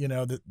reason.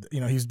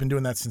 He's been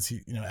doing that since he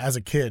as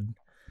a kid,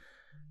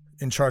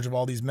 in charge of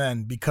all these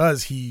men,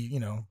 because he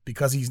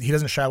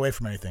doesn't shy away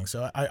from anything.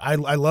 So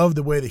I love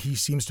the way that he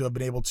seems to have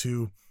been able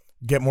to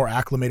get more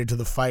acclimated to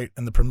the fight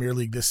in the Premier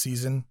League this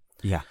season.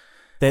 Yeah.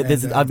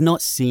 I've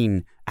not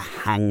seen a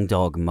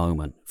hangdog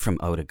moment from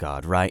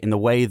Odegaard, right? In the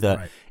way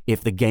that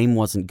if the game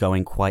wasn't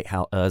going quite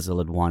how Ozil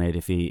had wanted,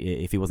 if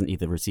he wasn't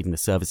either receiving the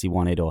service he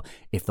wanted, or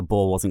if the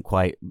ball wasn't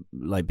quite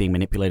like being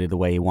manipulated the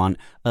way he wanted,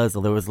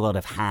 Ozil, there was a lot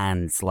of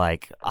hands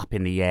like up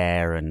in the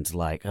air and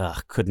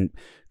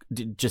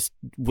just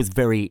was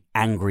very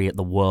angry at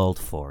the world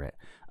for it.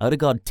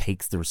 Odegaard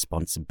takes the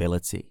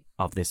responsibility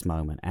of this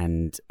moment,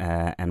 and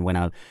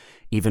when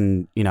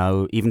even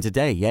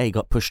today, he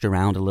got pushed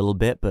around a little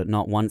bit, but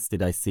not once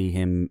did I see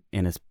him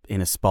in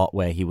a spot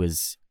where he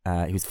was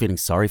feeling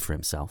sorry for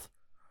himself.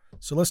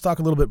 So let's talk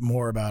a little bit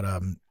more about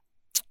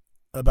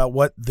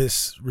what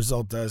this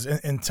result does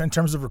in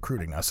terms of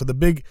recruiting now. So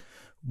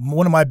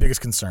one of my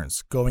biggest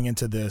concerns going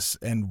into this,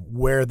 and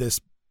where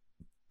this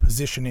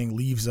positioning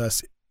leaves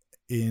us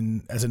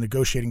as a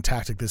negotiating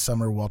tactic this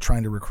summer while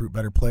trying to recruit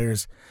better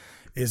players,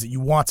 is that you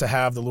want to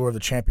have the lure of the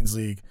Champions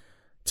League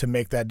to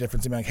make that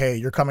difference. And be like, hey,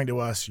 you're coming to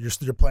us.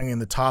 You're playing in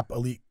the top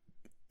elite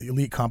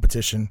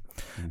competition.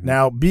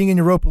 Now, being in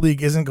Europa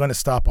League isn't going to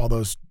stop all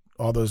those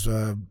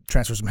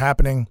transfers from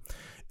happening.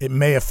 It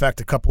may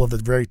affect a couple of the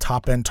very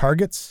top end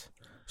targets.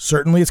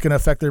 Certainly, it's going to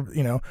affect their.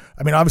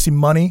 Obviously,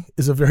 money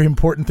is a very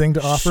important thing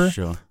to offer.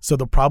 Sure. So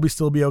they'll probably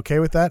still be okay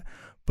with that.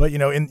 But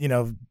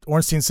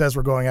Ornstein says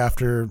we're going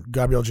after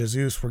Gabriel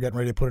Jesus. We're getting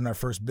ready to put in our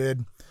first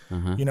bid.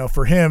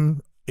 For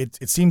him,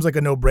 it seems like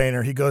a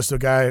no-brainer. He goes to a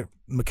guy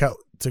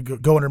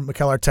go under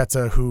Mikel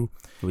Arteta, who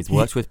he's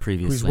worked with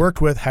previously.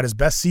 Had his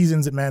best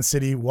seasons at Man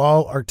City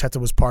while Arteta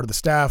was part of the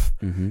staff.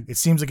 It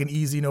seems like an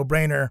easy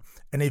no-brainer.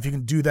 And if you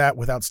can do that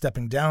without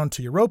stepping down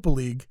to Europa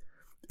League,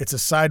 it's a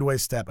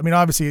sideways step.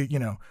 Obviously,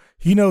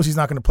 he knows he's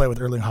not going to play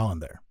with Erling Haaland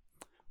there.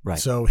 Right.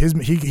 So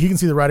he can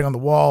see the writing on the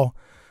wall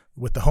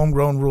with the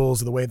homegrown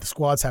rules, the way the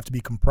squads have to be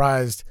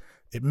comprised.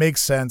 It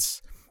makes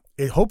sense.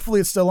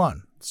 Hopefully it's still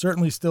on.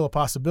 Certainly still a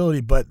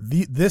possibility, but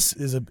this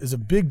is a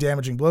big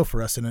damaging blow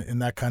for us in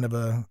that kind of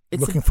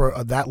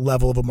that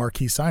level of a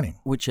marquee signing.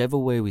 Whichever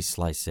way we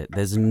slice it,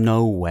 there's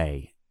no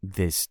way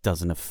this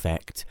doesn't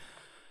affect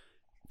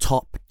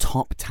top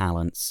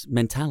talent's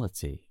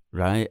mentality,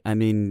 right?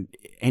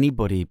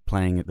 Anybody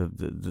playing at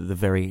the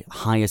very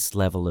highest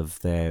level of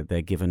their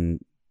given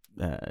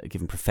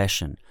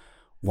profession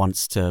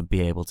wants to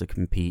be able to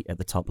compete at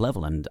the top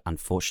level, and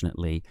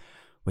unfortunately,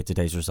 with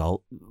today's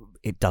result,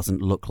 it doesn't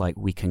look like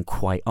we can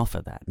quite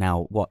offer that.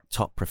 Now, what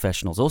top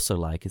professionals also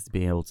like is to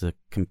be able to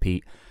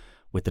compete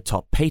with the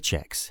top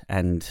paychecks,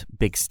 and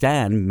Big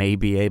Stan may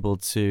be able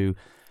to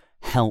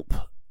help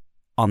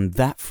on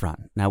that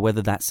front. Now,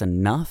 whether that's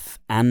enough,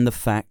 and the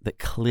fact that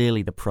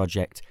clearly the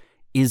project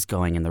is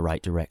going in the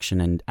right direction,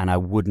 and I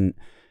wouldn't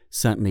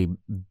certainly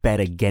bet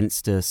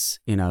against us,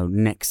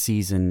 next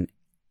season,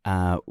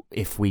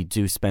 if we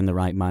do spend the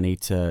right money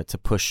to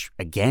push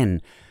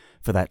again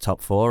for that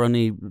top 4.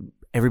 Only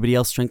everybody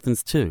else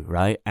strengthens too,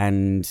 right?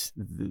 And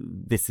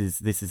this is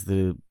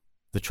the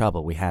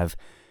trouble. We have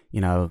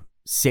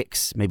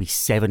 6, maybe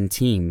 7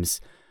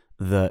 teams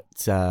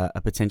that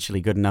are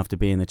potentially good enough to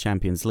be in the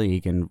Champions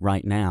League, and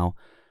right now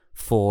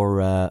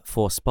 4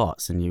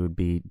 spots, and you would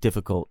be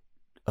difficult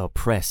or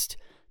pressed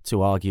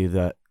to argue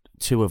that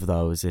 2 of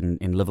those in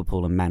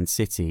Liverpool and Man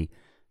City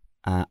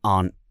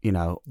aren't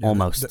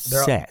almost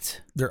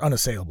set. They're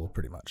unassailable,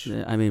 pretty much.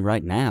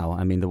 Right now,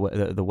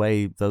 the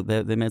way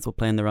they may as well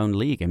play in their own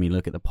league.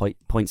 Look at the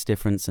points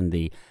difference and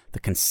the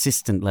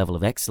consistent level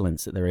of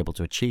excellence that they're able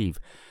to achieve.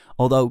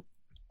 Although,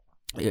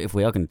 if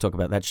we are going to talk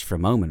about that just for a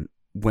moment,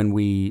 when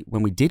we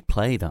did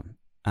play them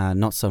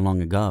not so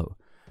long ago,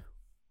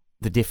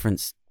 the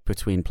difference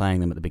between playing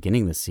them at the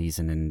beginning of the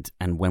season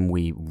and when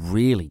we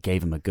really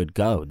gave them a good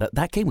go.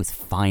 That game was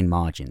fine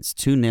margins.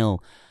 2-0,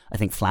 I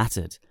think,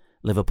 flattered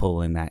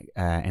Liverpool in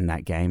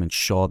that game, and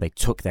sure, they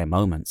took their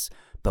moments,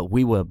 but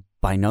we were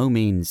by no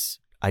means.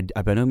 I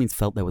by no means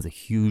felt there was a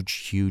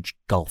huge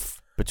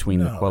gulf between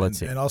the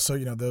quality. And also,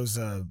 those.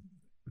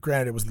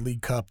 Granted, it was the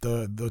League Cup,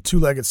 the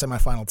two-legged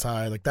semifinal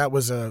tie. Like that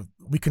was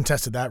we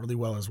contested that really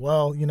well as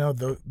well.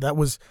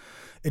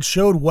 It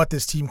showed what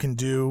this team can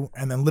do,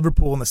 and then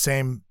Liverpool in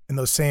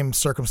those same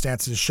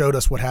circumstances showed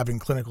us what having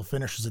clinical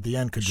finishes at the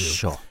end could do.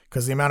 Sure,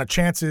 because the amount of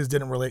chances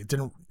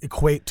didn't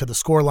equate to the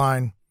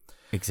scoreline.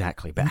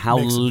 Exactly, but how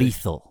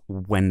lethal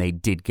when they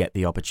did get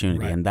the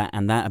opportunity, right.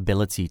 and that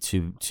ability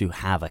to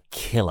have a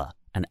killer,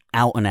 an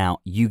out and out.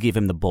 You give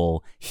him the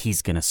ball,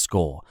 he's gonna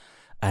score.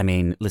 I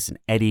mean, listen,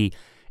 Eddie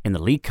in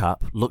the League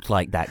Cup looked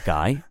like that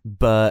guy,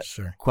 but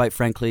sure. Quite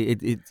frankly,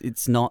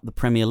 it's not the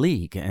Premier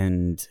League,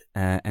 and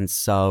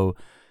so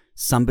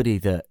somebody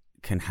that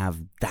can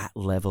have that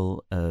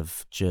level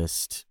of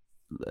just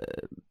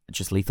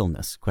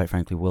lethalness, quite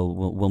frankly,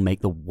 will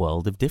make the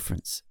world of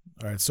difference.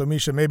 All right, so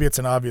Misha, maybe it's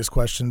an obvious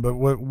question, but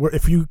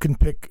if you can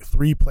pick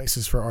 3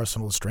 places for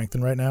Arsenal to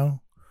strengthen right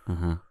now,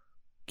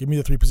 give me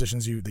the 3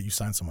 positions that you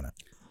signed someone at.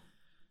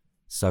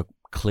 So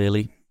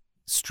clearly,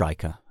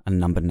 striker and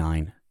number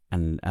 9.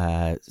 And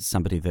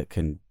somebody that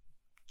can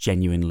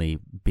genuinely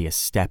be a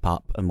step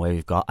up and where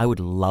we've got. I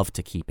would love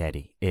to keep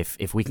Eddie.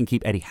 If we can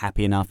keep Eddie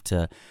happy enough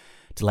to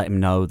let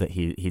him know that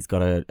he's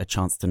got a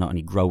chance to not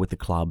only grow with the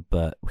club,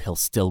 but he'll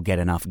still get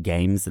enough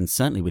games. And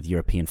certainly with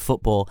European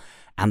football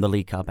and the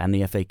League Cup and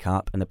the FA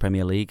Cup and the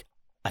Premier League,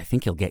 I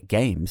think he'll get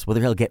games.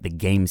 Whether he'll get the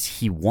games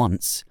he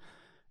wants,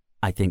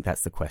 I think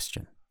that's the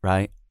question,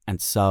 right?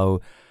 And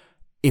so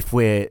if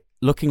we're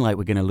looking like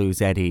we're going to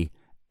lose Eddie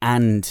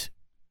and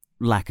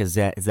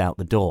Lacazette is out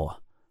the door,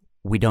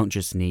 we don't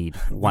just need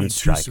one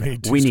striker.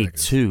 We need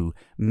 2,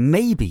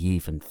 maybe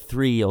even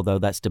 3, although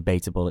that's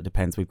debatable. It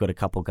depends. We've got a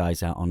couple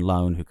guys out on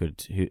loan who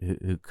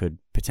could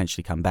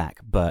potentially come back.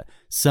 But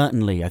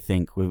certainly I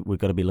think we've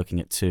got to be looking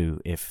at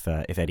 2 if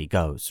Eddie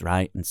goes,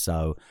 right? And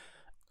so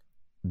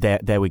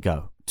there we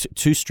go.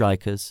 2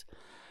 strikers.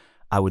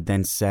 I would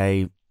then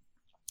say,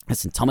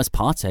 listen, Thomas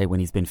Partey, when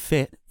he's been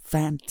fit,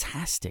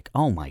 fantastic.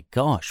 Oh my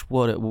gosh,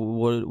 what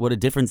a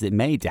difference it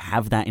made to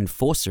have that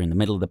enforcer in the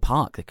middle of the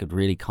park that could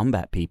really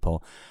combat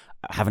people.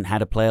 I haven't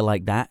had a player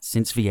like that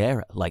since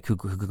Vieira, like who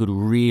could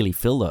really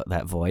fill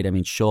that void. I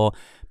mean, sure,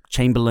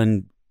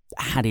 Chamberlain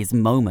had his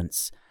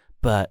moments,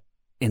 but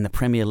in the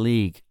Premier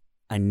League,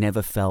 I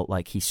never felt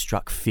like he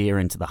struck fear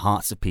into the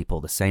hearts of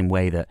people the same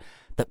way that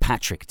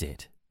Patrick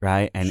did,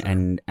 right? And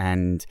sure.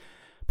 and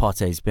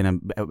Partey's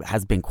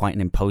has been quite an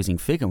imposing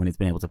figure when he's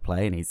been able to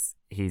play, and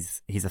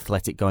he's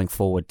athletic going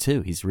forward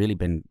too. He's really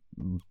been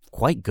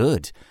quite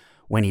good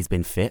when he's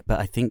been fit, but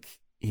I think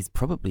he's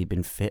probably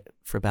been fit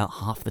for about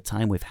half the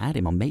time we've had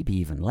him, or maybe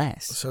even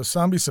less. So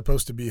Sambi's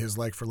supposed to be his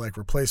like-for-like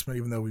replacement,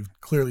 even though we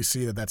clearly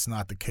see that that's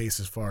not the case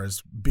as far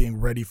as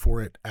being ready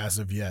for it as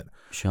of yet.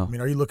 Sure. I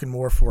mean, are you looking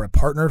more for a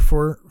partner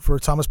for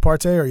Thomas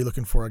Partey, or are you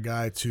looking for a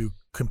guy to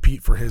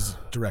compete for his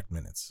direct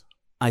minutes?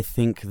 I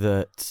think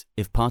that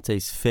if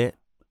Partey's fit,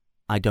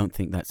 I don't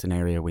think that's an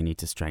area we need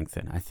to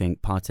strengthen. I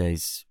think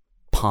Partey's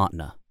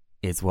partner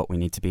is what we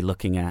need to be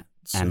looking at.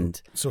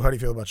 So how do you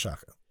feel about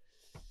Xhaka?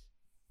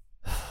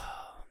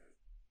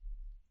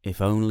 If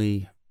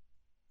only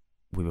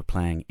we were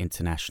playing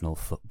international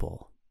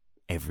football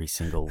every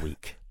single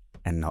week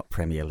and not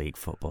Premier League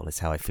football is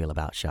how I feel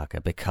about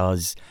Xhaka,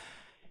 because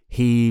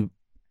he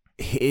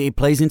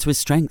plays into his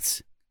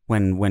strengths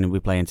when we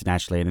play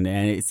internationally, and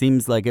it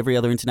seems like every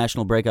other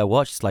international break I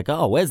watch, it's like,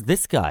 oh, where's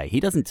this guy?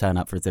 He doesn't turn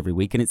up for us every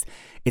week, and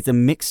it's a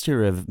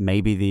mixture of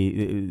maybe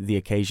the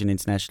occasion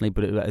internationally,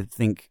 but I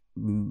think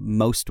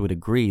most would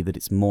agree that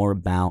it's more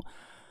about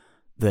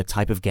the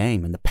type of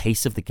game and the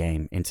pace of the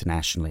game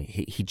internationally.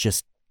 He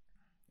just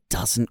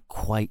doesn't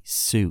quite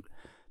suit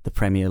the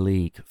Premier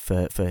League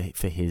for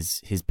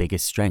his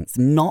biggest strengths.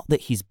 Not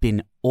that he's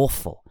been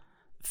awful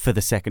for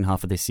the second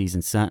half of this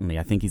season, certainly.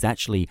 I think he's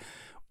actually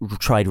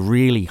tried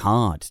really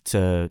hard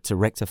to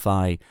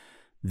rectify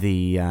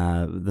the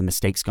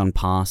mistakes gone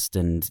past,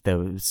 and there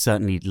were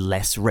certainly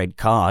less red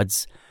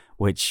cards,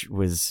 which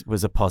was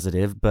a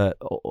positive, but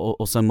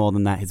also more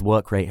than that, his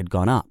work rate had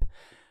gone up.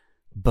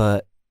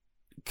 But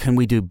can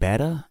we do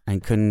better,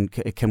 and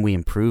can we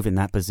improve in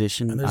that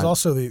position? And there's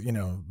also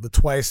the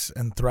twice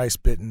and thrice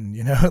bitten,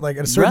 like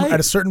at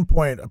a certain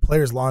point, a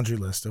player's laundry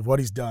list of what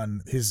he's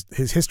done, his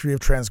history of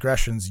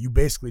transgressions, you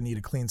basically need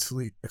a clean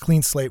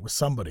slate with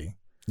somebody.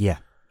 Yeah.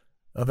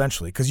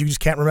 Eventually, because you just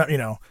can't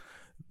remember,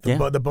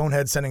 the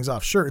bonehead sendings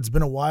off. Sure, it's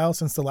been a while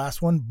since the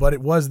last one, but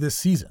it was this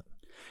season.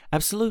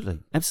 Absolutely,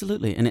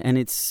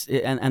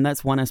 and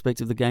that's one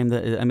aspect of the game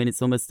that, I mean,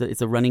 it's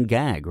a running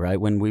gag,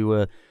 right?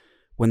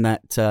 When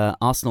that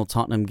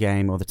Arsenal-Tottenham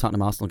game, or the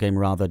Tottenham-Arsenal game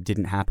rather,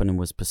 didn't happen and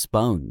was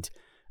postponed,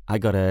 I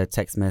got a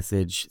text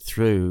message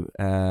through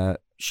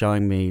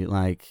showing me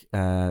like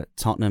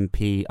Tottenham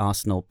P,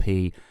 Arsenal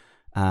P,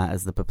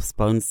 as the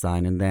postponed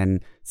sign, and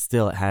then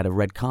still it had a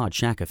red card,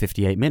 Xhaka,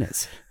 58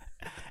 minutes.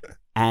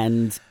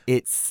 And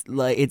it's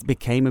like it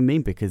became a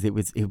meme because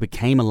it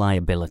became a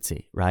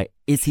liability, right?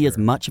 Is he as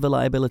much of a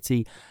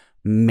liability?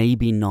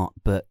 Maybe not,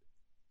 but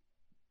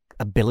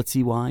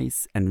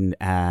ability-wise and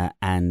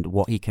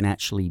what he can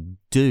actually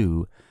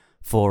do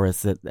for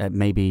us at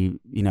maybe,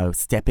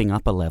 stepping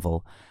up a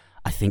level,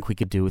 I think we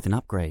could do with an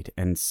upgrade.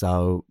 And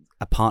so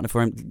a partner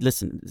for him.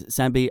 Listen,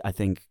 Sambi, I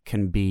think,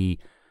 can be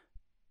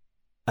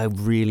a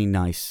really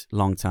nice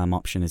long-term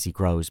option as he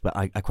grows, but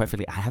I quite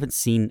frankly, I haven't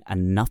seen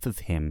enough of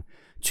him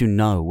to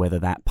know whether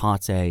that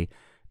Partey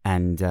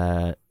and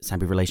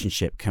Sambi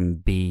relationship can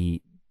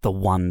be the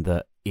one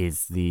that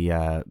is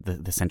the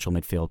central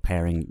midfield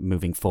pairing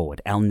moving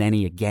forward. El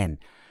Neni, again,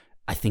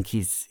 I think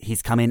he's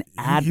come in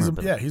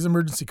admirably. He's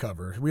emergency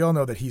cover. We all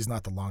know that he's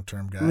not the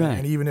long-term guy. Right.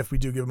 And even if we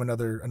do give him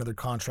another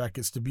contract,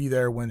 it's to be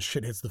there when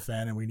shit hits the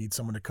fan and we need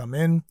someone to come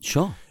in.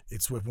 Sure.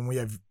 It's when we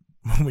have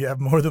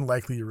more than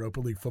likely Europa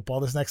League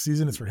football this next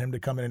season, it's for him to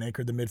come in and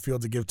anchor the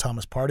midfield to give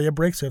Thomas Partey a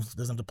break so he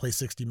doesn't have to play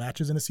 60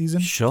 matches in a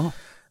season. Sure.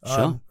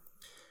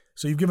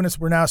 So you've given us,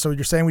 so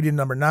you're saying we need a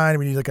number 9,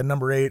 we need like a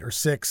number 8 or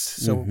 6.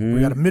 So we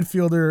got a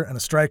midfielder and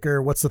a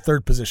striker. What's the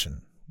third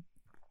position?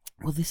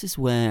 Well, this is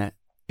where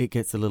it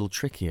gets a little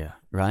trickier,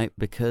 right?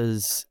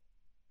 Because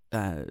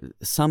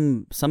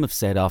some have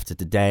said after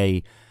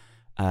today,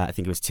 I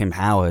think it was Tim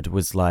Howard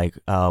was like,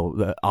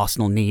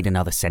 Arsenal need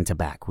another centre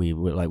back. We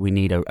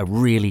need a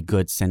really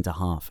good centre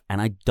half,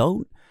 and I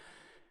don't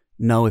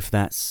know if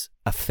that's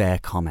a fair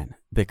comment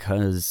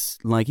because,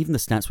 like, even the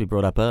stats we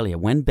brought up earlier,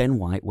 when Ben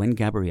White, when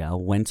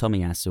Gabriel, when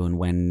Tomiyasu, and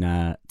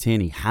when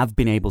Tierney have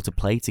been able to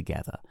play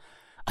together,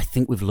 I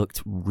think we've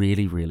looked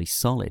really, really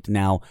solid.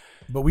 Now,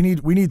 but we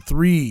need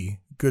 3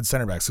 good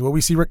center backs. So what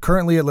we see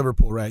currently at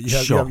Liverpool, right?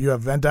 You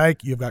have Van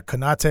Dijk, you've got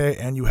Konate,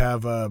 and you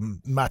have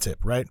Matip,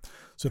 right?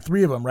 So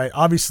 3 of them, right?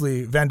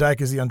 Obviously, Van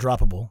Dijk is the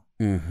undroppable,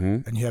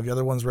 and you have the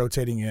other ones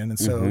rotating in. And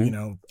so,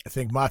 I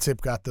think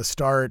Matip got the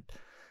start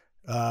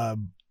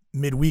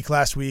midweek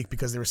last week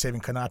because they were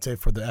saving Konate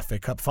for the FA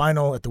Cup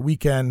final at the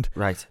weekend.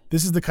 Right.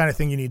 This is the kind of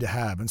thing you need to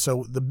have. And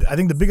so I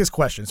think the biggest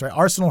question is, right,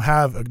 Arsenal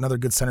have another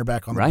good center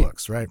back on the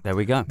books, right? There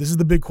we go. This is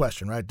the big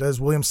question, right?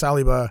 Does William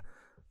Saliba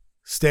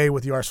stay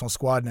with the Arsenal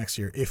squad next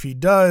year? If he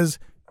does,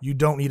 you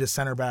don't need a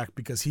center back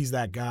because he's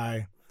that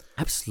guy.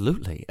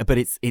 Absolutely. But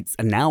it's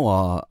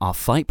now our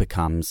fight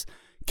becomes,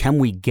 can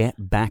we get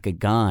back a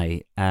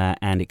guy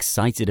and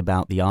excited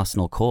about the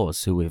Arsenal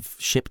cause who we've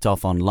shipped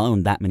off on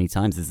loan that many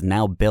times has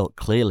now built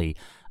clearly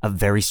a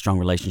very strong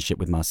relationship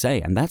with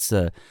Marseille, and that's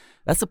a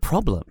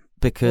problem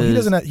because he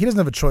doesn't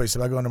have a choice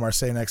about going to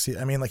Marseille next year.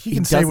 I mean, like he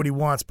can say what he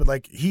wants, but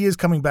like he is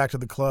coming back to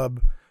the club.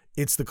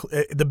 It's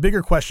the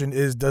bigger question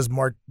is does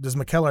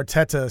Mikel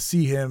Arteta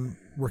see him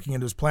working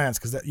into his plans?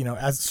 Because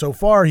as so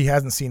far he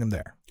hasn't seen him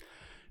there.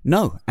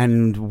 No,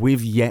 and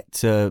we've yet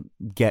to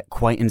get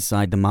quite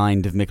inside the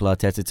mind of Mikel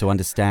Arteta to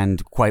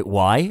understand quite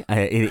why.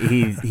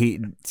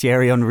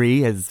 Thierry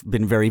Henry has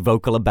been very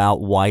vocal about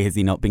why has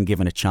he not been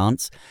given a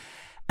chance.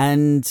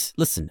 And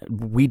listen,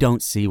 we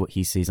don't see what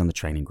he sees on the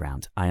training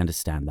ground. I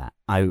understand that.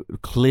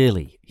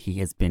 Clearly he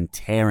has been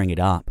tearing it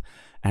up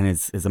and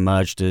has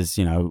emerged as,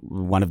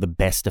 one of the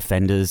best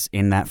defenders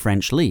in that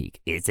French league.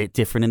 Is it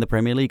different in the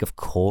Premier League? Of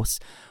course.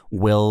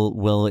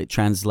 Will it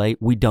translate?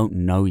 We don't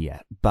know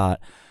yet, but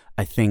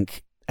I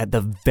think at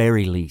the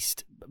very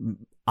least,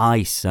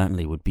 I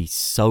certainly would be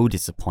so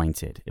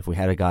disappointed if we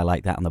had a guy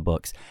like that on the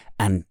books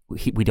and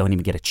we don't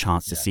even get a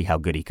chance to see how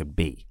good he could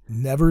be.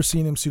 Never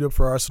seen him suit up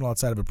for Arsenal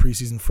outside of a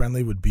preseason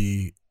friendly would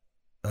be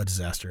a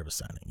disaster of a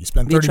signing. You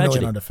spend $30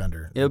 million on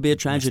defender. It would be a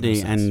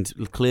tragedy,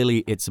 and clearly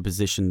it's a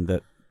position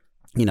that,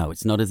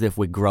 it's not as if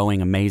we're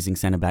growing amazing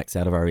centre-backs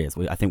out of our ears.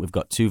 I think we've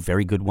got 2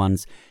 very good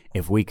ones.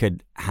 If we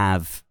could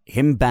have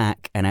him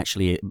back and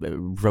actually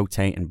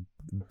rotate and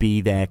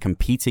be there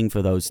competing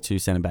for those 2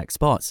 centre-back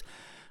spots,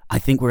 I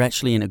think we're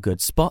actually in a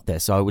good spot there.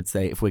 So I would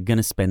say if we're going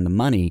to spend the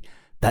money,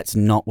 that's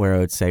not where I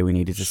would say we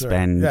needed to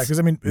spend. Yeah,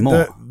 because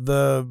more.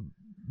 The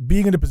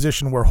being in a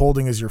position where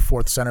Holding is your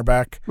 4th center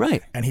back,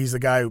 right, and he's the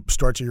guy who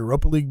starts your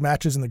Europa League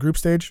matches in the group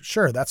stage,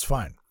 sure, that's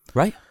fine.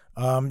 Right.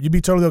 You'd be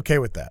totally okay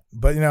with that.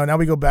 But now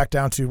we go back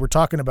down to we're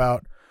talking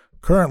about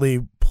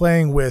currently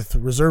playing with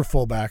reserve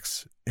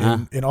fullbacks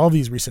in all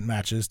these recent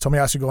matches.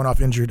 Tomiyasu going off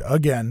injured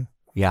again.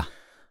 Yeah.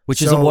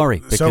 Which is a worry.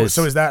 Because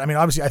so is that,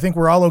 obviously, I think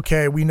we're all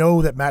okay. We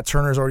know that Matt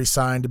Turner's already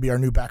signed to be our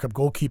new backup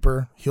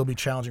goalkeeper. He'll be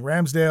challenging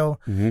Ramsdale.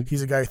 Mm-hmm.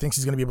 He's a guy who thinks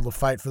he's going to be able to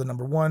fight for the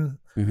number 1.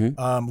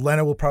 Mm-hmm.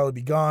 Lena will probably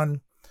be gone.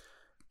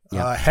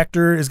 Yeah.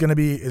 Hector is going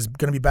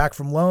to be back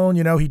from loan.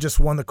 He just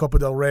won the Copa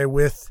del Rey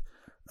with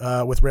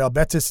Real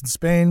Betis in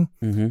Spain.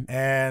 Mm-hmm.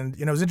 And,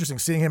 it was interesting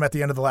seeing him at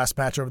the end of the last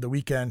match over the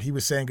weekend. He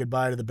was saying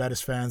goodbye to the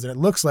Betis fans, and it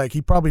looks like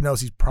he probably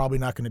knows he's probably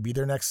not going to be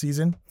there next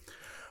season.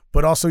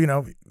 But also,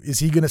 is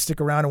he going to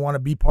stick around and want to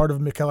be part of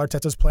Mikel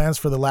Arteta's plans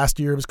for the last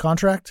year of his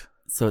contract?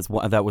 So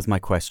that was my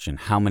question.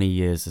 How many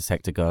years has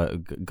Hector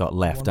got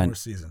left? 1 more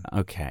season.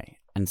 Okay.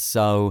 And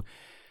so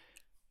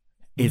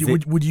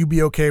Would you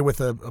be okay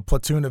with a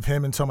platoon of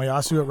him and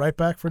Tomiyasu at right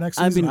back for next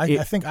season?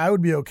 I think I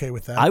would be okay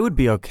with that. I would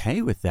be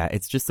okay with that.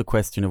 It's just a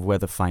question of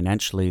whether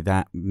financially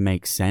that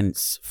makes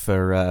sense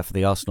for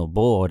the Arsenal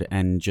board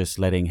and just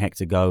letting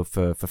Hector go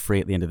for free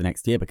at the end of the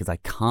next year, because I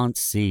can't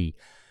see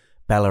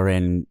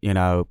Bellerin,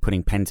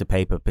 putting pen to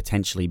paper,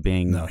 potentially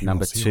being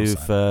number 2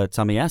 for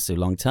Tomiyasu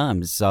long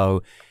term.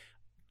 So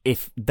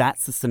if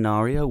that's the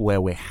scenario where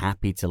we're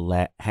happy to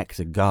let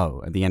Hector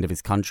go at the end of his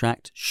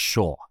contract,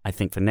 sure. I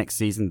think for next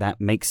season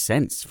that makes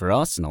sense for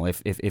Arsenal.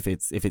 If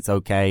it's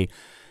okay,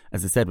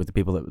 as I said, with the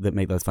people that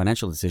make those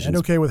financial decisions, and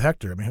okay with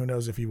Hector. I mean, who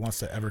knows if he wants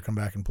to ever come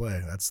back and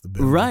play? That's the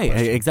big right.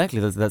 question. Exactly.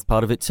 That's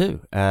part of it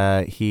too.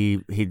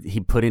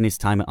 He put in his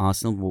time at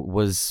Arsenal.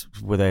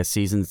 Were there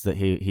seasons that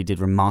he did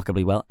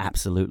remarkably well?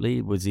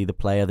 Absolutely. Was he the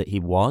player that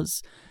he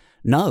was?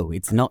 No,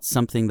 it's not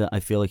something that I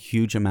feel a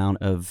huge amount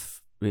of.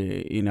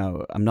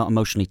 I'm not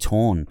emotionally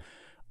torn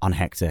on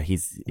Hector.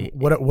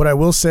 What I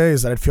will say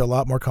is that I'd feel a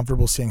lot more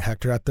comfortable seeing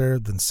Hector out there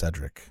than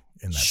Cedric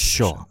in that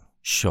position.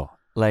 Sure.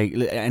 Like,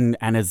 and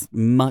as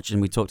much,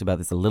 and we talked about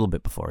this a little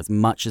bit before, as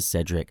much as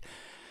Cedric,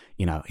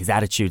 his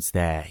attitude's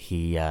there.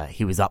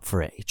 He was up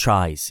for it. He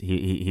tries.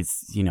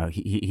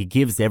 He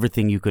gives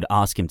everything you could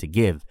ask him to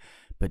give,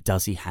 but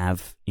does he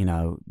have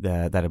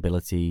that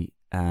ability?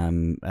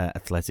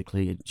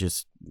 Athletically,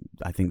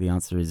 I think the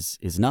answer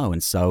is no.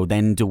 And so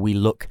then do we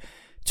look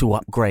to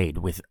upgrade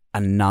with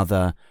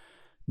another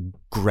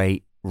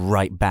great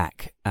right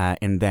back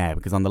in there?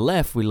 Because on the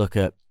left we look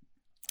at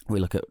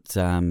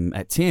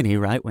Tierney,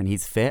 right? When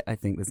he's fit, I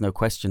think there's no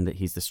question that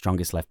he's the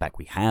strongest left back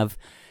we have.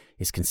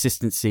 His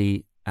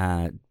consistency,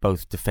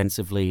 both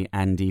defensively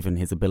and even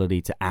his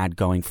ability to add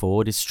going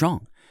forward, is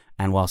strong.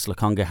 And whilst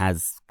Lokonga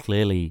has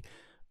clearly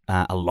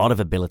a lot of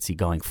ability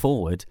going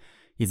forward,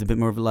 he's a bit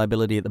more of a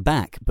liability at the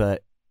back,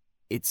 but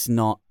it's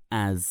not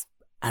as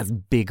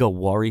big a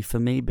worry for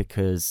me,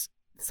 because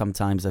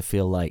sometimes I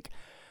feel like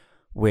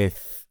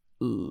with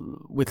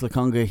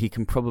Lokonga, he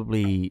can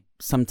probably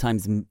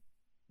sometimes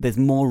there's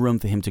more room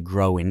for him to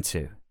grow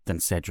into than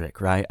Cedric,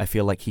 right? I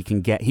feel like he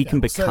can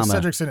become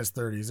Cedric's in his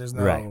 30s. There's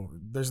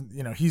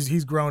no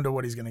he's grown to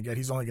what he's going to get.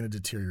 He's only going to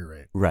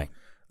deteriorate. Right.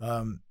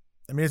 I mean,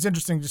 it's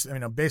interesting. Just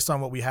based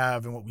on what we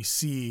have and what we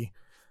see,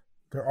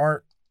 there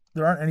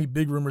aren't any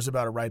big rumors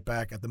about a right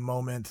back at the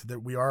moment. That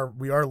we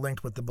are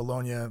linked with the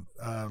Bologna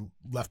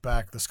left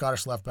back, the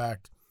Scottish left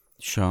back.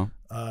 Sure.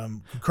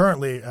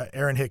 Currently,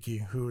 Aaron Hickey,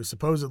 who is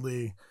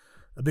supposedly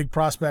a big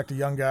prospect, a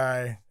young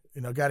guy,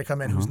 a guy to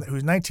come in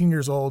who's 19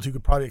 years old, who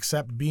could probably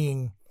accept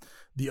being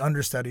the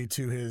understudy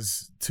to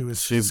his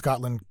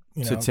Scotland.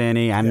 To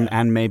Tierney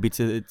and maybe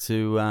to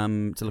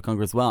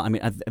Lokonga as well. I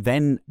mean,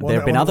 then there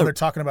have been other. They're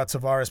talking about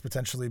Tavares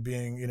potentially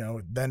being,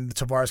 then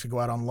Tavares could go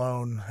out on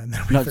loan, and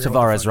then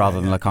Tavares rather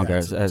than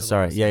Lokonga.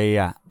 Sorry,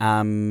 yeah.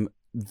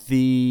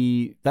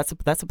 That's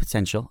a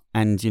potential,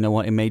 and you know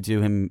what? It may do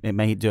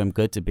him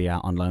good to be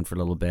out on loan for a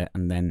little bit,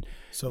 and then.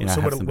 So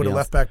would a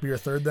left back be your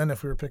third then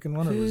if we were picking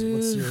one, or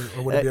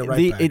would it be a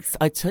right back?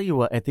 I tell you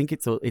what, I think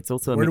it's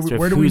also a mixture.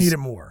 Where do we need it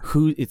more?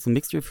 It's a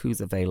mixture of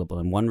who's available,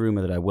 and one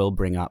rumor that I will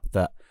bring up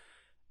that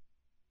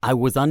I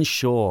was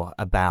unsure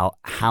about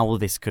how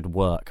this could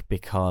work,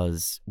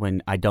 because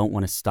when I don't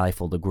want to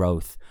stifle the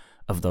growth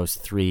of those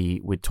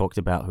three we talked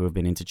about who have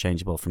been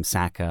interchangeable from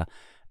Saka,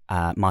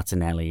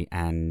 Martinelli,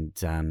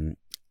 and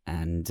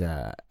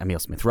Emile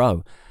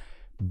Smith-Rowe.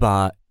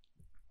 But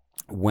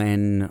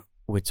when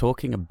we're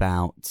talking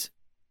about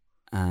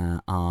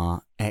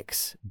our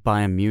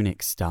ex-Bayern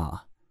Munich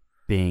star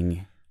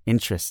being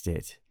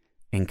interested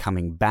in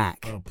coming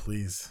back... Oh,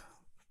 please.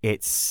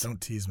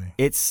 Don't tease me.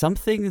 It's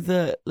something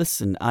that,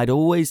 listen, I'd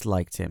always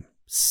liked him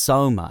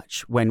so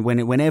much.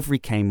 Whenever he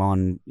came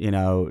on,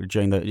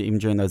 during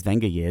those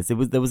Wenger years,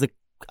 there was a,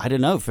 I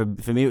don't know, for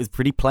me it was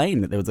pretty plain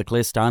that there was a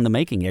clear star in the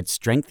making. He had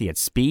strength, he had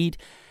speed,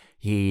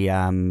 he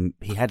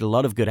had a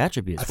lot of good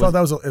attributes. I thought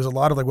that was a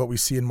lot of like what we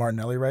see in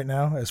Martinelli right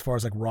now, as far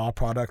as like raw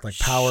product, like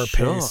power,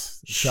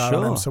 pace, shot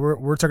on him. So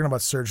we're talking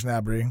about Serge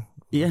Gnabry,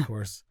 of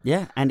course.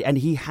 Yeah, and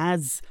he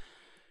has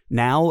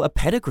now a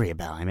pedigree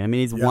about him. I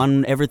mean, he's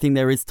won everything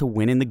there is to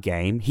win in the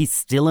game. He's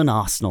still an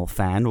Arsenal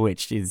fan,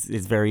 which is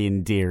very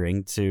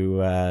endearing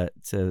to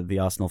the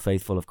Arsenal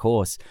faithful, of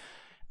course.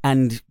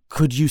 And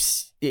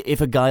if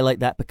a guy like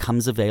that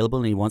becomes available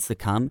and he wants to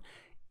come,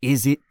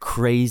 is it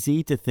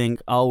crazy to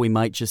think, we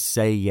might just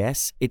say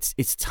yes?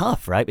 It's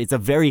tough, right?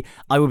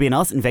 I would be an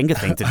Arsene Wenger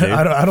thing to do.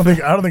 I don't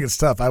think it's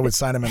tough. I would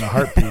sign him in a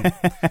heartbeat.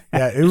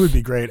 Yeah, it would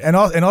be great. And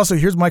also,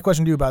 here's my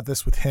question to you about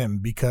this with him,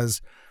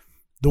 because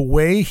the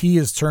way he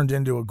has turned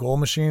into a goal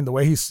machine, the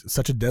way he's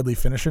such a deadly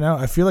finisher now,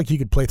 I feel like he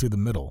could play through the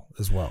middle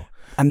as well.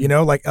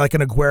 Like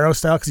an Aguero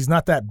style, because he's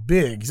not that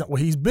big.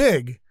 He's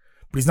big,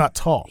 but he's not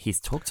tall. He's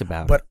talked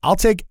about But I'll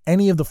take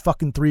any of the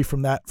fucking three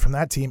from that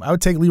team. I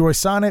would take Leroy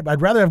Sané, but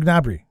I'd rather have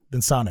Gnabry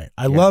than Sané.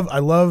 I love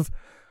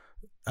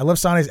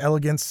Sané's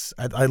elegance.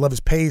 I love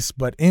his pace,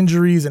 but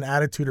injuries and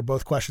attitude are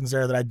both questions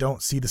there that I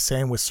don't see the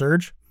same with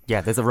Serge.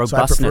 Yeah, there's a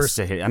robustness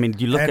to it. I mean,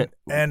 you look at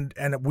and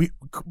we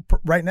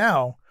right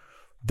now,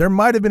 there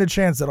might have been a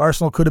chance that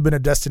Arsenal could have been a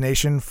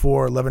destination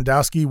for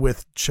Lewandowski,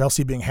 with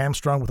Chelsea being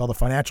hamstrung with all the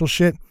financial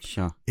shit.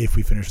 Sure. If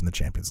we finish in the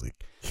Champions League,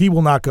 he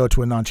will not go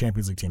to a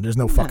non-Champions League team. There's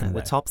no fucking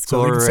way. The top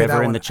scorer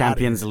ever in the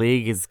Champions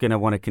League is going to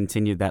want to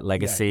continue that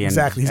legacy. Yeah,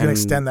 exactly. He's going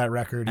to extend that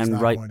record. And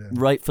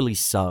rightfully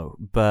so.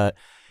 But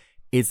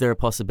is there a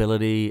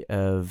possibility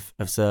of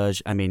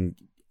Serge? I mean,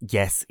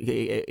 yes,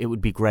 it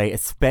would be great,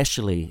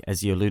 especially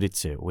as you alluded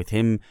to, with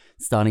him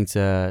starting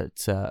to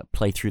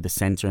play through the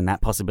center and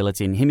that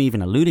possibility, and him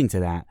even alluding to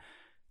that.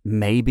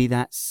 Maybe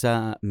that's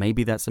a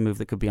move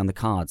that could be on the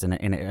cards, and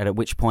at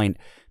which point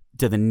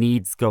do the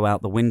needs go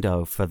out the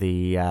window for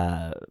the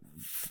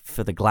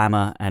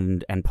glamour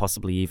and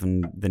possibly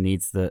even the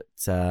needs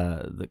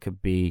that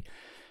could be,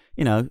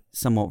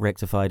 somewhat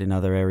rectified in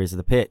other areas of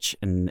the pitch,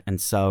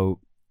 and so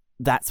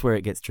that's where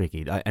it gets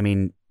tricky. I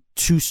mean.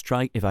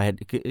 If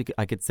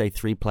I could say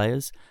three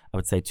players, I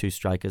would say two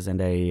strikers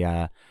and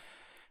a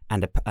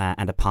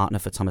partner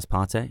for Thomas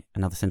Partey,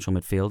 another central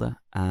midfielder.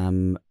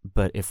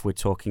 But if we're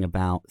talking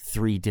about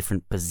three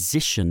different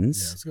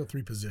positions, let's go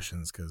three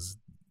positions because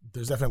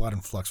there's definitely a lot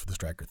in flux with the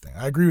striker thing.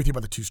 I agree with you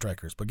about the two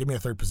strikers, but give me a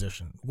third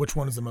position. Which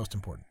one is the most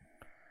important?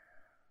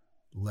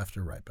 Left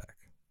or right back?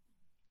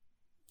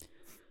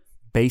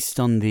 Based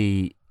on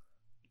the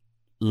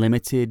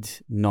limited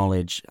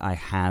knowledge I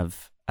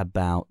have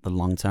about the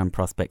long-term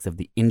prospects of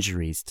the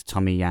injuries to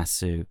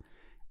Tomiyasu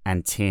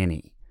and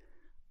Tierney,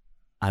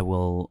 I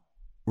will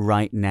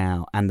right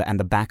now, and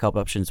the backup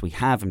options we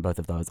have in both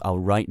of those, I'll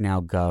right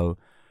now go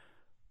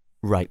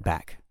right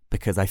back,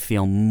 because I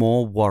feel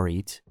more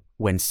worried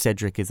when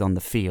Cedric is on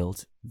the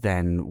field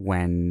than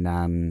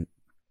when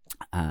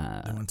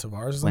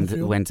Tavares is on the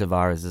field? When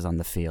Tavares is on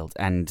the field.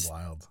 And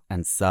wild.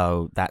 And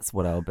so that's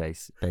what I'll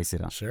base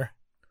it on. Sure.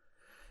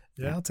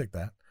 Yeah, I'll take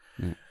that.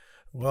 Yeah.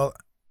 Well,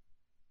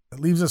 it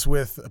leaves us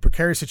with a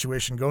precarious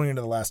situation going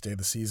into the last day of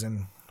the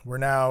season. We're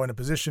now in a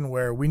position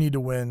where we need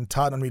to win.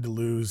 Tottenham need to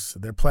lose.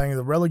 They're playing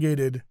the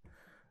relegated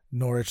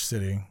Norwich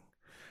City.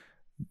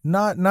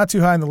 Not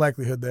too high in the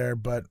likelihood there,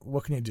 but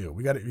what can you do?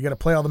 You got to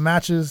play all the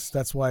matches.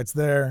 That's why it's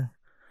there.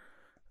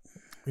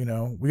 We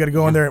got to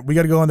go in there. We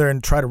got to go in there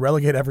and try to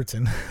relegate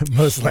Everton,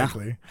 most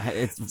likely.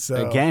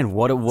 Again,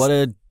 what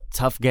a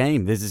tough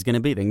game this is going to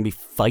be. They're going to be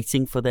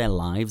fighting for their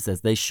lives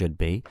as they should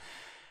be,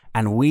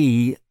 and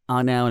we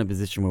are now in a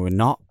position where we're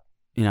not,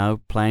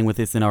 playing with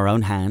this in our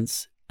own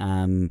hands.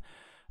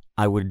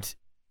 I would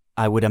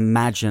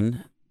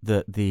imagine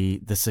that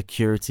the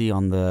security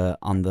on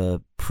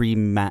the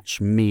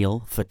pre-match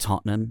meal for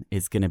Tottenham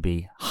is going to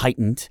be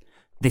heightened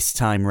this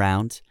time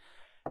round.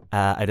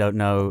 I don't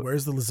know.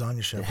 Where's the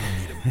lasagna chef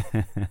when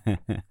you need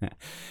him?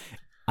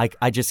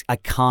 I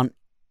can't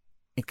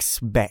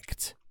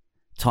expect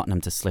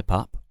Tottenham to slip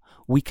up.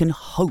 We can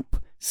hope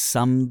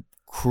some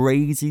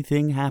crazy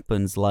thing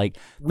happens, like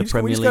the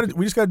Premier League.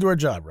 We just got to do our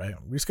job, right?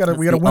 We got to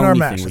win our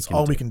match. That's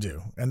all we can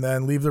do, and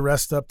then leave the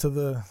rest up to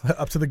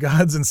the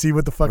gods and see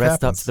what the fuck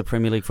happens. Rest up to the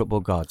Premier League football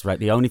gods,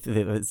 right?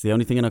 It's the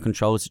only thing in our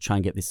control is to try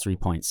and get these 3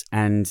 points.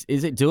 And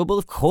is it doable?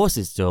 Of course,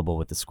 it's doable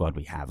with the squad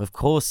we have. Of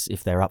course,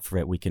 if they're up for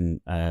it, we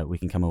can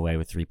come away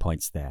with 3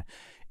 points there.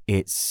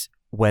 It's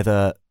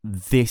whether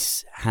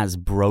this has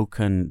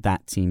broken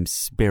that team's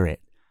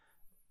spirit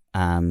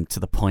to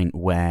the point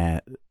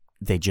where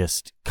they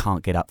just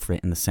can't get up for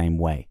it in the same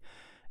way.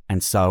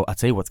 And so I'll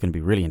tell you what's going to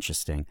be really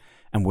interesting,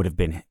 and would have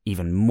been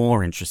even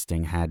more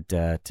interesting had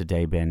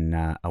today been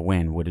a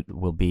win,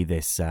 will be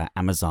this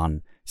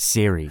Amazon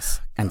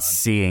series and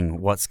seeing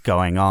what's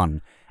going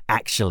on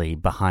actually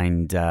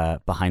behind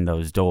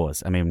those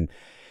doors. I mean,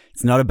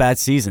 it's not a bad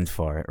season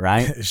for it,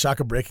 right? Is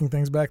Shaka breaking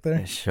things back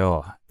there?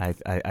 Sure.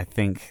 I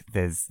think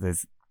there's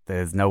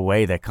no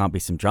way there can't be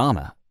some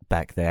drama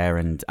back there,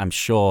 and I'm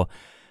sure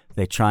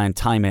they try and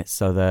time it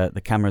so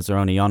the cameras are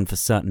only on for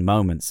certain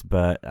moments.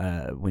 But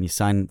when you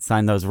sign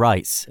those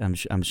rights,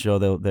 I'm sure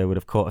they would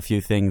have caught a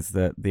few things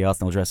that the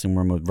Arsenal dressing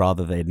room would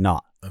rather they'd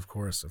not. Of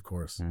course.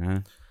 Uh-huh.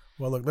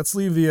 Well, look, let's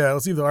leave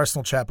the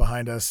Arsenal chat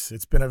behind us.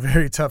 It's been a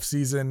very tough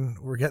season.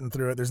 We're getting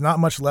through it. There's not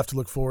much left to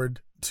look forward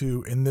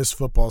to in this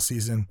football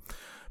season,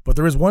 but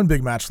there is one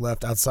big match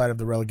left outside of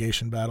the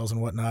relegation battles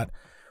and whatnot.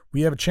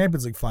 We have a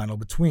Champions League final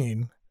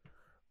between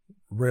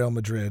Real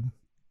Madrid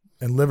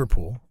and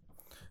Liverpool.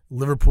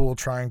 Liverpool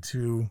trying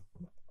to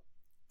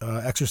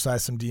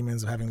exercise some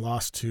demons of having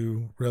lost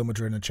to Real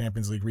Madrid in the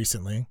Champions League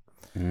recently.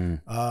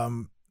 And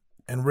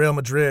Real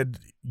Madrid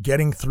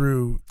getting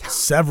through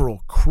several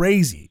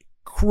crazy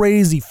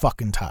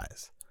fucking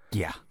ties.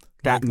 Yeah.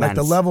 Like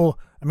the level,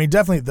 I mean,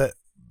 definitely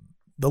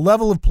the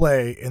level of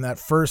play in that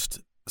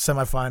first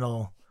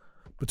semifinal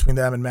between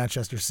them and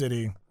Manchester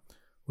City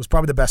was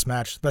probably the best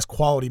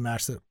quality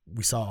match that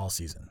we saw all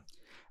season.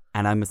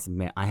 And I must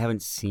admit, I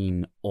haven't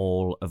seen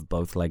all of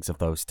both legs of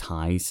those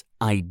ties.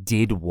 I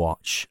did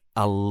watch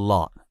a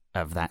lot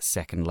of that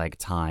second leg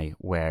tie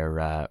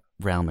where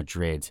Real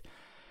Madrid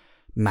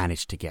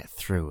managed to get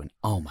through. And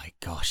oh my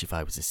gosh, if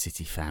I was a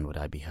City fan, would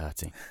I be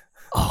hurting?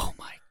 Oh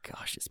my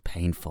gosh, it's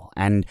painful.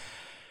 And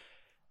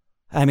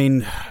I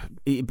mean,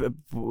 even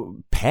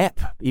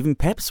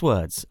Pep's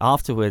words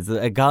afterwards,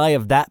 a guy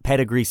of that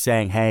pedigree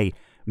saying, hey,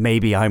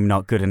 maybe I'm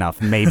not good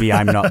enough. Maybe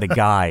I'm not the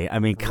guy. I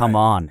mean, come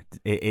on.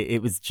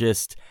 It was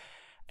just,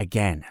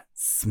 again,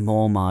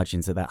 small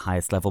margins at that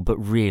highest level, but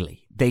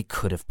really, they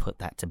could have put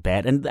that to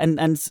bed, and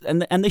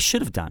they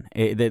should have done.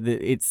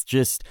 It's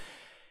just,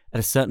 at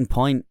a certain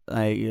point,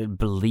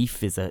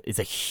 belief is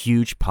a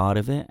huge part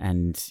of it,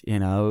 and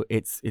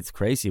it's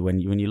crazy when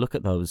you look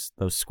at those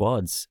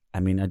squads. I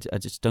mean, I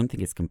just don't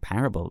think it's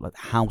comparable. Like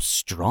how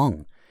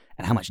strong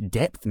and how much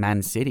depth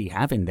Man City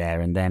have in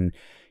there, and then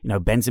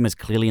Benzema's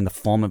clearly in the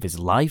form of his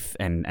life,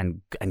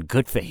 and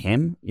good for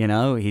him.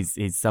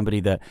 He's somebody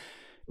that,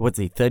 what's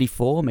he,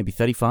 34, maybe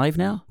 35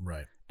 now,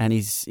 right? And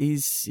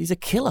he's a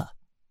killer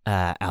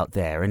out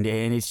there, and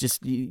it's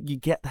just you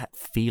get that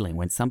feeling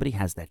when somebody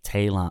has their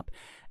tail up.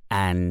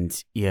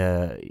 And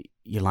you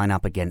line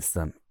up against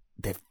them.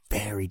 They're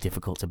very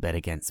difficult to bet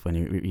against when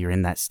you're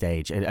in that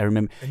stage. I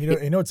remember.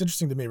 And it's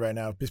interesting to me right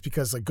now, just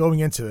because like going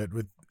into it,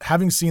 with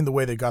having seen the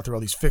way they got through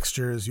all these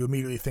fixtures, you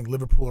immediately think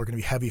Liverpool are going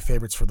to be heavy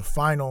favorites for the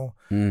final.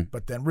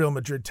 But then Real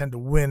Madrid tend to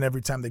win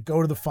every time they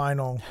go to the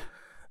final.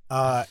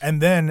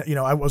 And then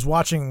I was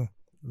watching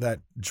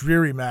that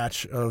dreary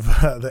match of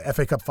the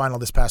FA Cup final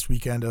this past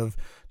weekend of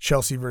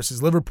Chelsea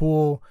versus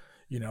Liverpool.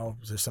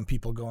 There's some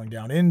people going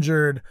down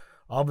injured.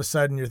 All of a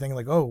sudden you're thinking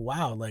like, oh,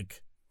 wow,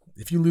 like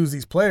if you lose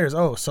these players,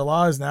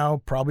 Salah is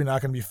now probably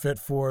not going to be fit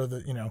for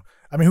the,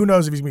 I mean, who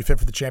knows if he's going to be fit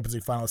for the Champions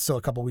League final. It's still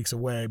a couple of weeks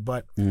away,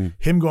 but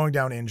him going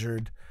down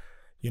injured,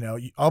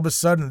 all of a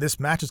sudden this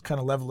match is kind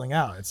of leveling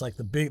out. It's like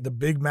the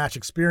big match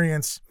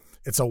experience.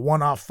 It's a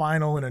one-off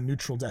final in a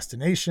neutral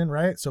destination,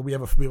 right? So we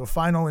have a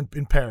final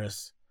in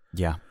Paris.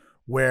 Yeah.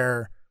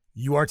 Where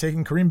you are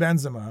taking Karim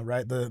Benzema,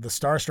 right? The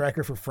star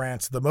striker for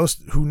France,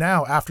 who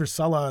now after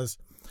Salah's,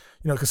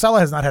 because Salah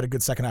has not had a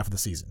good second half of the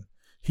season.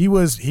 He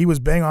was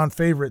bang on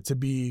favorite to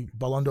be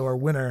Ballon d'Or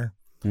winner.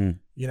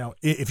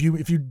 If you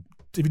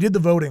did the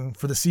voting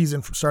for the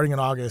season starting in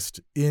August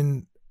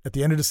at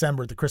the end of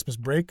December at the Christmas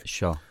break,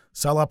 sure,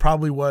 Salah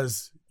probably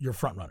was your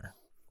front runner,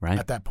 right?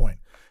 At that point,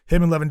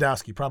 him and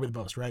Lewandowski probably the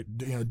most, right?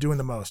 Doing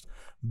the most.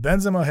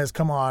 Benzema has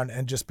come on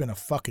and just been a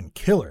fucking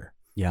killer.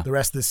 Yeah, the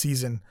rest of the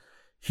season,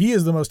 he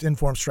is the most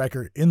informed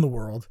striker in the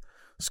world,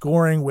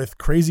 scoring with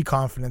crazy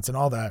confidence and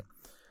all that.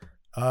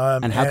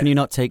 And how can you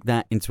not take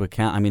that into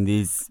account? I mean,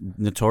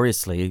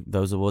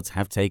 those awards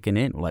have taken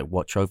in, like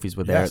what trophies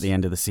were there at the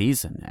end of the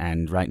season.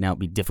 And right now it'd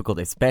be difficult,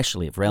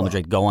 especially if Real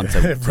Madrid go on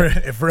to if Real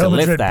to Madrid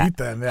lift that. Beat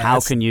them,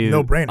 how can you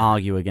no-brainer.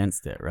 Argue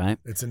against it, right?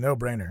 It's a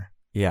no-brainer.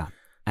 Yeah.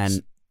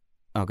 And,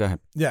 go ahead.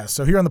 Yeah,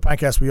 so here on the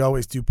podcast, we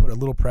always do put a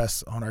little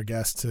press on our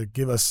guests to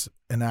give us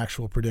an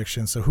actual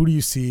prediction. So who do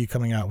you see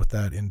coming out with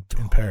that in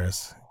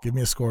Paris? Give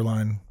me a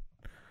scoreline.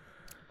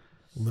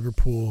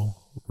 Liverpool,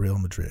 Real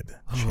Madrid,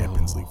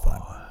 Champions League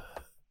final.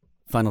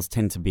 Finals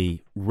tend to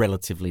be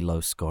relatively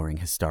low scoring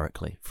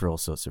historically for all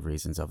sorts of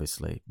reasons,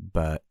 obviously.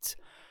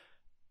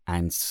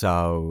 And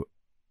so,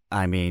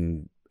 I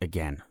mean,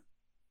 again,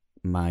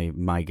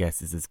 my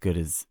guess is as good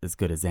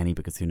as any,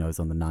 because who knows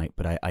on the night.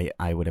 But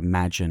I would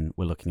imagine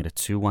we're looking at a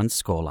 2-1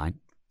 scoreline,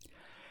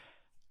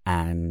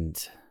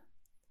 and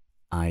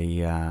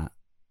I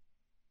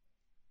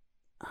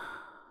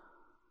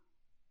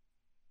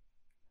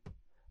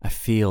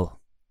feel,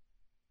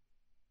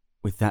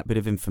 with that bit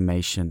of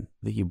information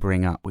that you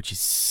bring up, which is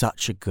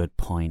such a good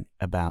point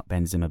about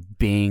Benzema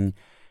being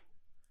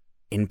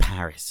in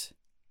Paris,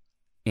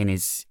 in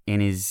his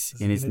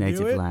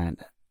native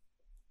land,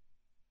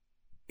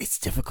 it's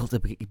difficult to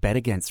bet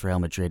against Real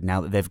Madrid now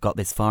that they've got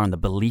this far, and the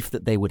belief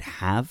that they would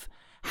have,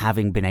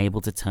 having been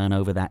able to turn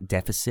over that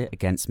deficit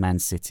against Man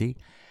City,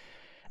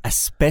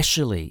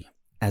 especially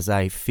as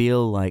I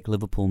feel like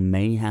Liverpool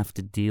may have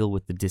to deal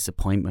with the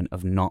disappointment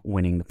of not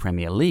winning the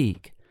Premier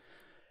League.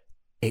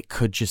 It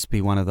could just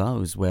be one of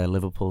those where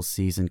Liverpool's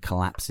season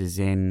collapses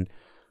in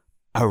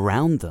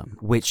around them,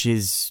 which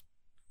is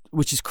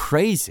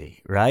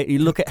crazy, right? You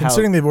look at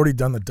considering they've already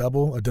done the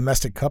double, a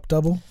domestic cup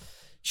double.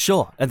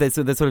 Sure, and that's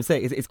what I'm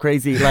saying. It's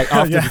crazy. Like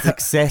after the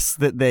success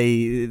that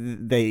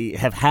they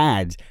have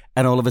had,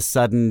 and all of a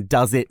sudden,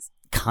 does it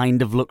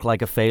kind of look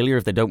like a failure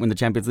if they don't win the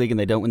Champions League and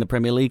they don't win the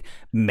Premier League?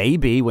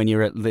 Maybe when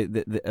you're at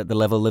the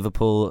level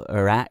Liverpool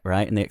are at,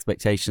 right, and the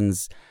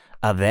expectations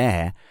are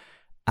there.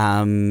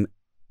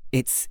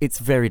 It's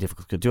very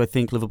difficult. Do I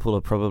think Liverpool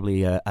are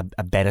probably a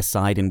better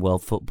side in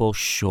world football?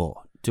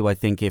 Sure. Do I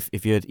think if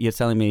you're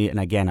telling me, and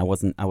again, I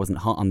wasn't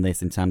hot on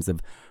this in terms of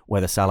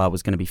whether Salah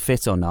was going to be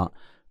fit or not,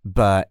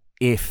 but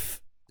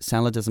if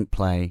Salah doesn't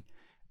play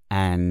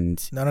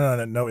and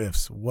no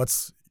ifs.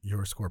 What's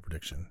your score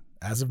prediction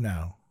as of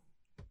now?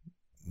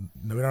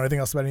 No, we don't know anything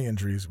else about any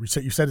injuries.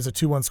 You said it's a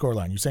 2-1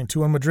 scoreline. You're saying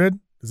 2-1 Madrid?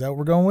 Is that what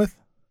we're going with?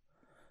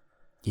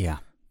 Yeah.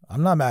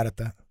 I'm not mad at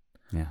that.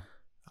 Yeah.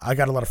 I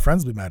got a lot of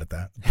friends be mad at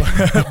that,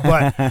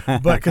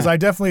 but because I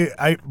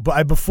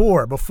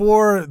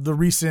before the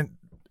recent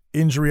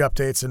injury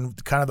updates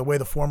and kind of the way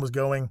the form was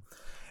going,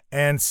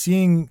 and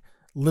seeing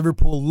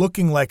Liverpool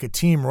looking like a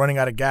team running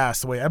out of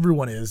gas the way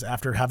everyone is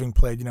after having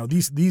played,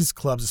 these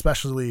clubs,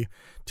 especially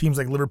teams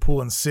like Liverpool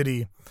and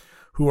City,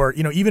 who are,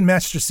 even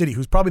Manchester City,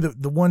 who's probably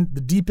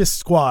the deepest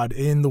squad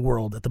in the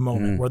world at the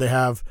moment, where they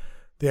have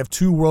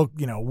two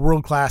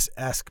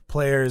world-class-esque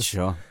players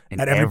in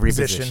at every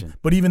position.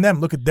 But even them,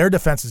 look at their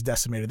defense is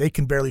decimated. They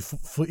can barely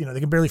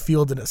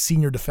field a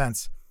senior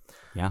defense.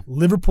 Yeah.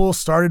 Liverpool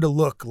started to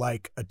look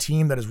like a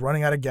team that is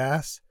running out of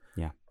gas.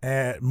 Yeah.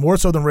 And more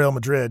so than Real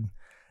Madrid.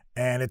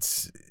 And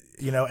it's,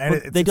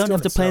 they don't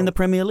have to play in the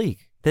Premier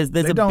League. There's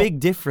a big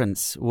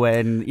difference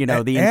when,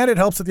 and it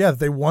helps that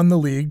they won the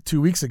league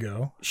 2 weeks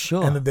ago.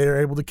 Sure. And that they are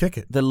able to kick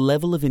it. The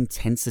level of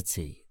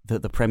intensity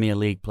that the Premier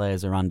League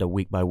players are under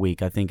week by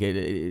week, I think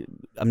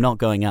I'm not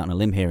going out on a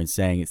limb here and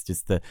saying it's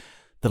just the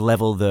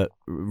level that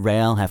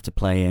Real have to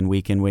play in,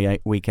 week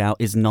out,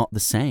 is not the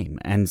same.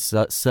 And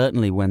so,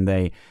 certainly when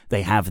they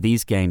have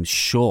these games,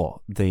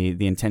 sure, the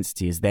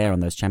intensity is there on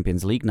those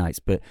Champions League nights,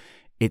 but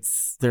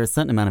there are a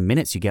certain amount of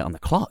minutes you get on the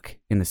clock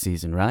in the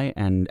season, right?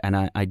 And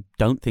I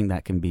don't think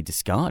that can be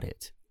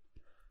discarded.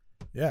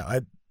 Yeah,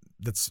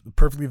 that's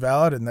perfectly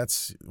valid, and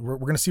we're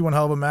going to see one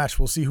hell of a match.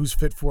 We'll see who's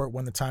fit for it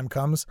when the time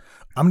comes.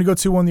 I'm going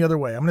to go 2-1 the other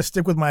way. I'm going to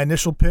stick with my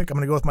initial pick. I'm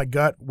going to go with my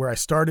gut where I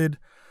started.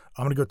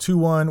 I'm going to go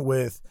 2-1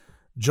 with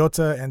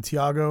Jota and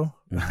Thiago.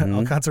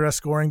 Alcantara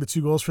scoring the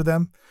 2 goals for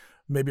them.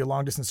 Maybe a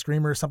long distance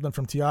screamer or something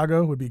from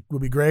Thiago would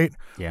be great.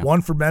 Yeah.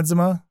 1 for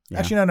Benzema. Yeah.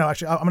 Actually, no.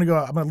 Actually, I'm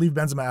gonna leave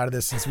Benzema out of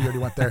this since we already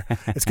went there.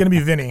 It's gonna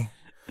be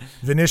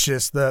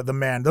Vinicius, the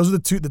man. Those are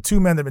the two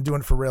men that have been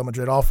doing it for Real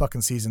Madrid all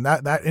fucking season.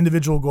 That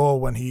individual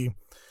goal when he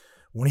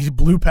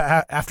blew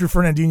after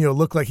Fernandinho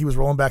looked like he was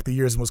rolling back the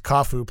years and was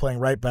Cafu playing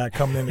right back,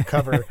 coming in to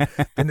cover,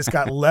 and just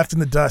got left in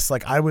the dust.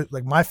 Like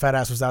my fat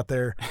ass was out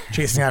there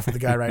chasing after the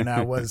guy right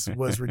now was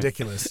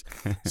ridiculous.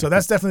 So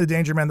that's definitely the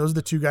danger, man. Those are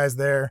the 2 guys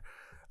there.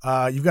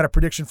 You've got a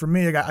prediction for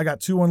me. I got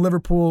 2-1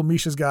 Liverpool.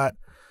 Misha's got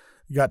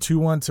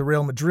 2-1 to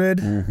Real Madrid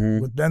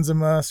with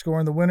Benzema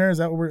scoring the winner. Is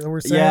that what we're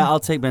saying? Yeah, I'll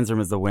take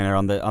Benzema as the winner.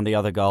 On the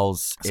other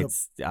goals,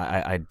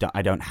 I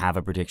don't have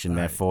a prediction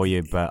there for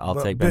you, but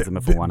I'll take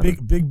Benzema for one of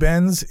them. Big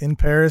Benz in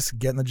Paris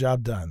getting the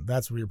job done.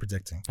 That's what you're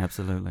predicting.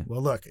 Absolutely.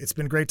 Well, look, it's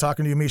been great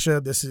talking to you, Misha.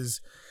 This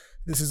is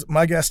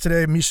my guest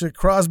today, Misha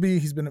Crosby.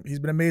 He's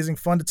been amazing,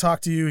 fun to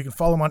talk to you. You can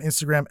follow him on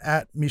Instagram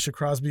at Misha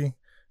Crosby.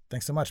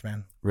 Thanks so much,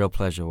 man. Real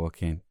pleasure,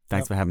 Joaquin.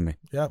 Thanks for having me.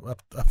 Yep,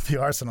 up the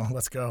Arsenal.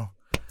 Let's go.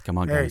 Come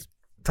on, guys.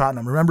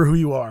 Tottenham, remember who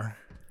you are.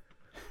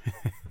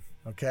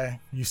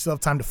 Okay? You still have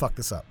time to fuck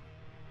this up.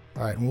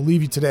 All right, and we'll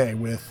leave you today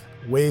with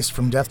Waste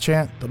from Death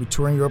Chant. They'll be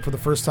touring Europe for the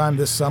first time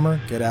this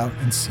summer. Get out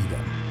and see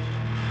them.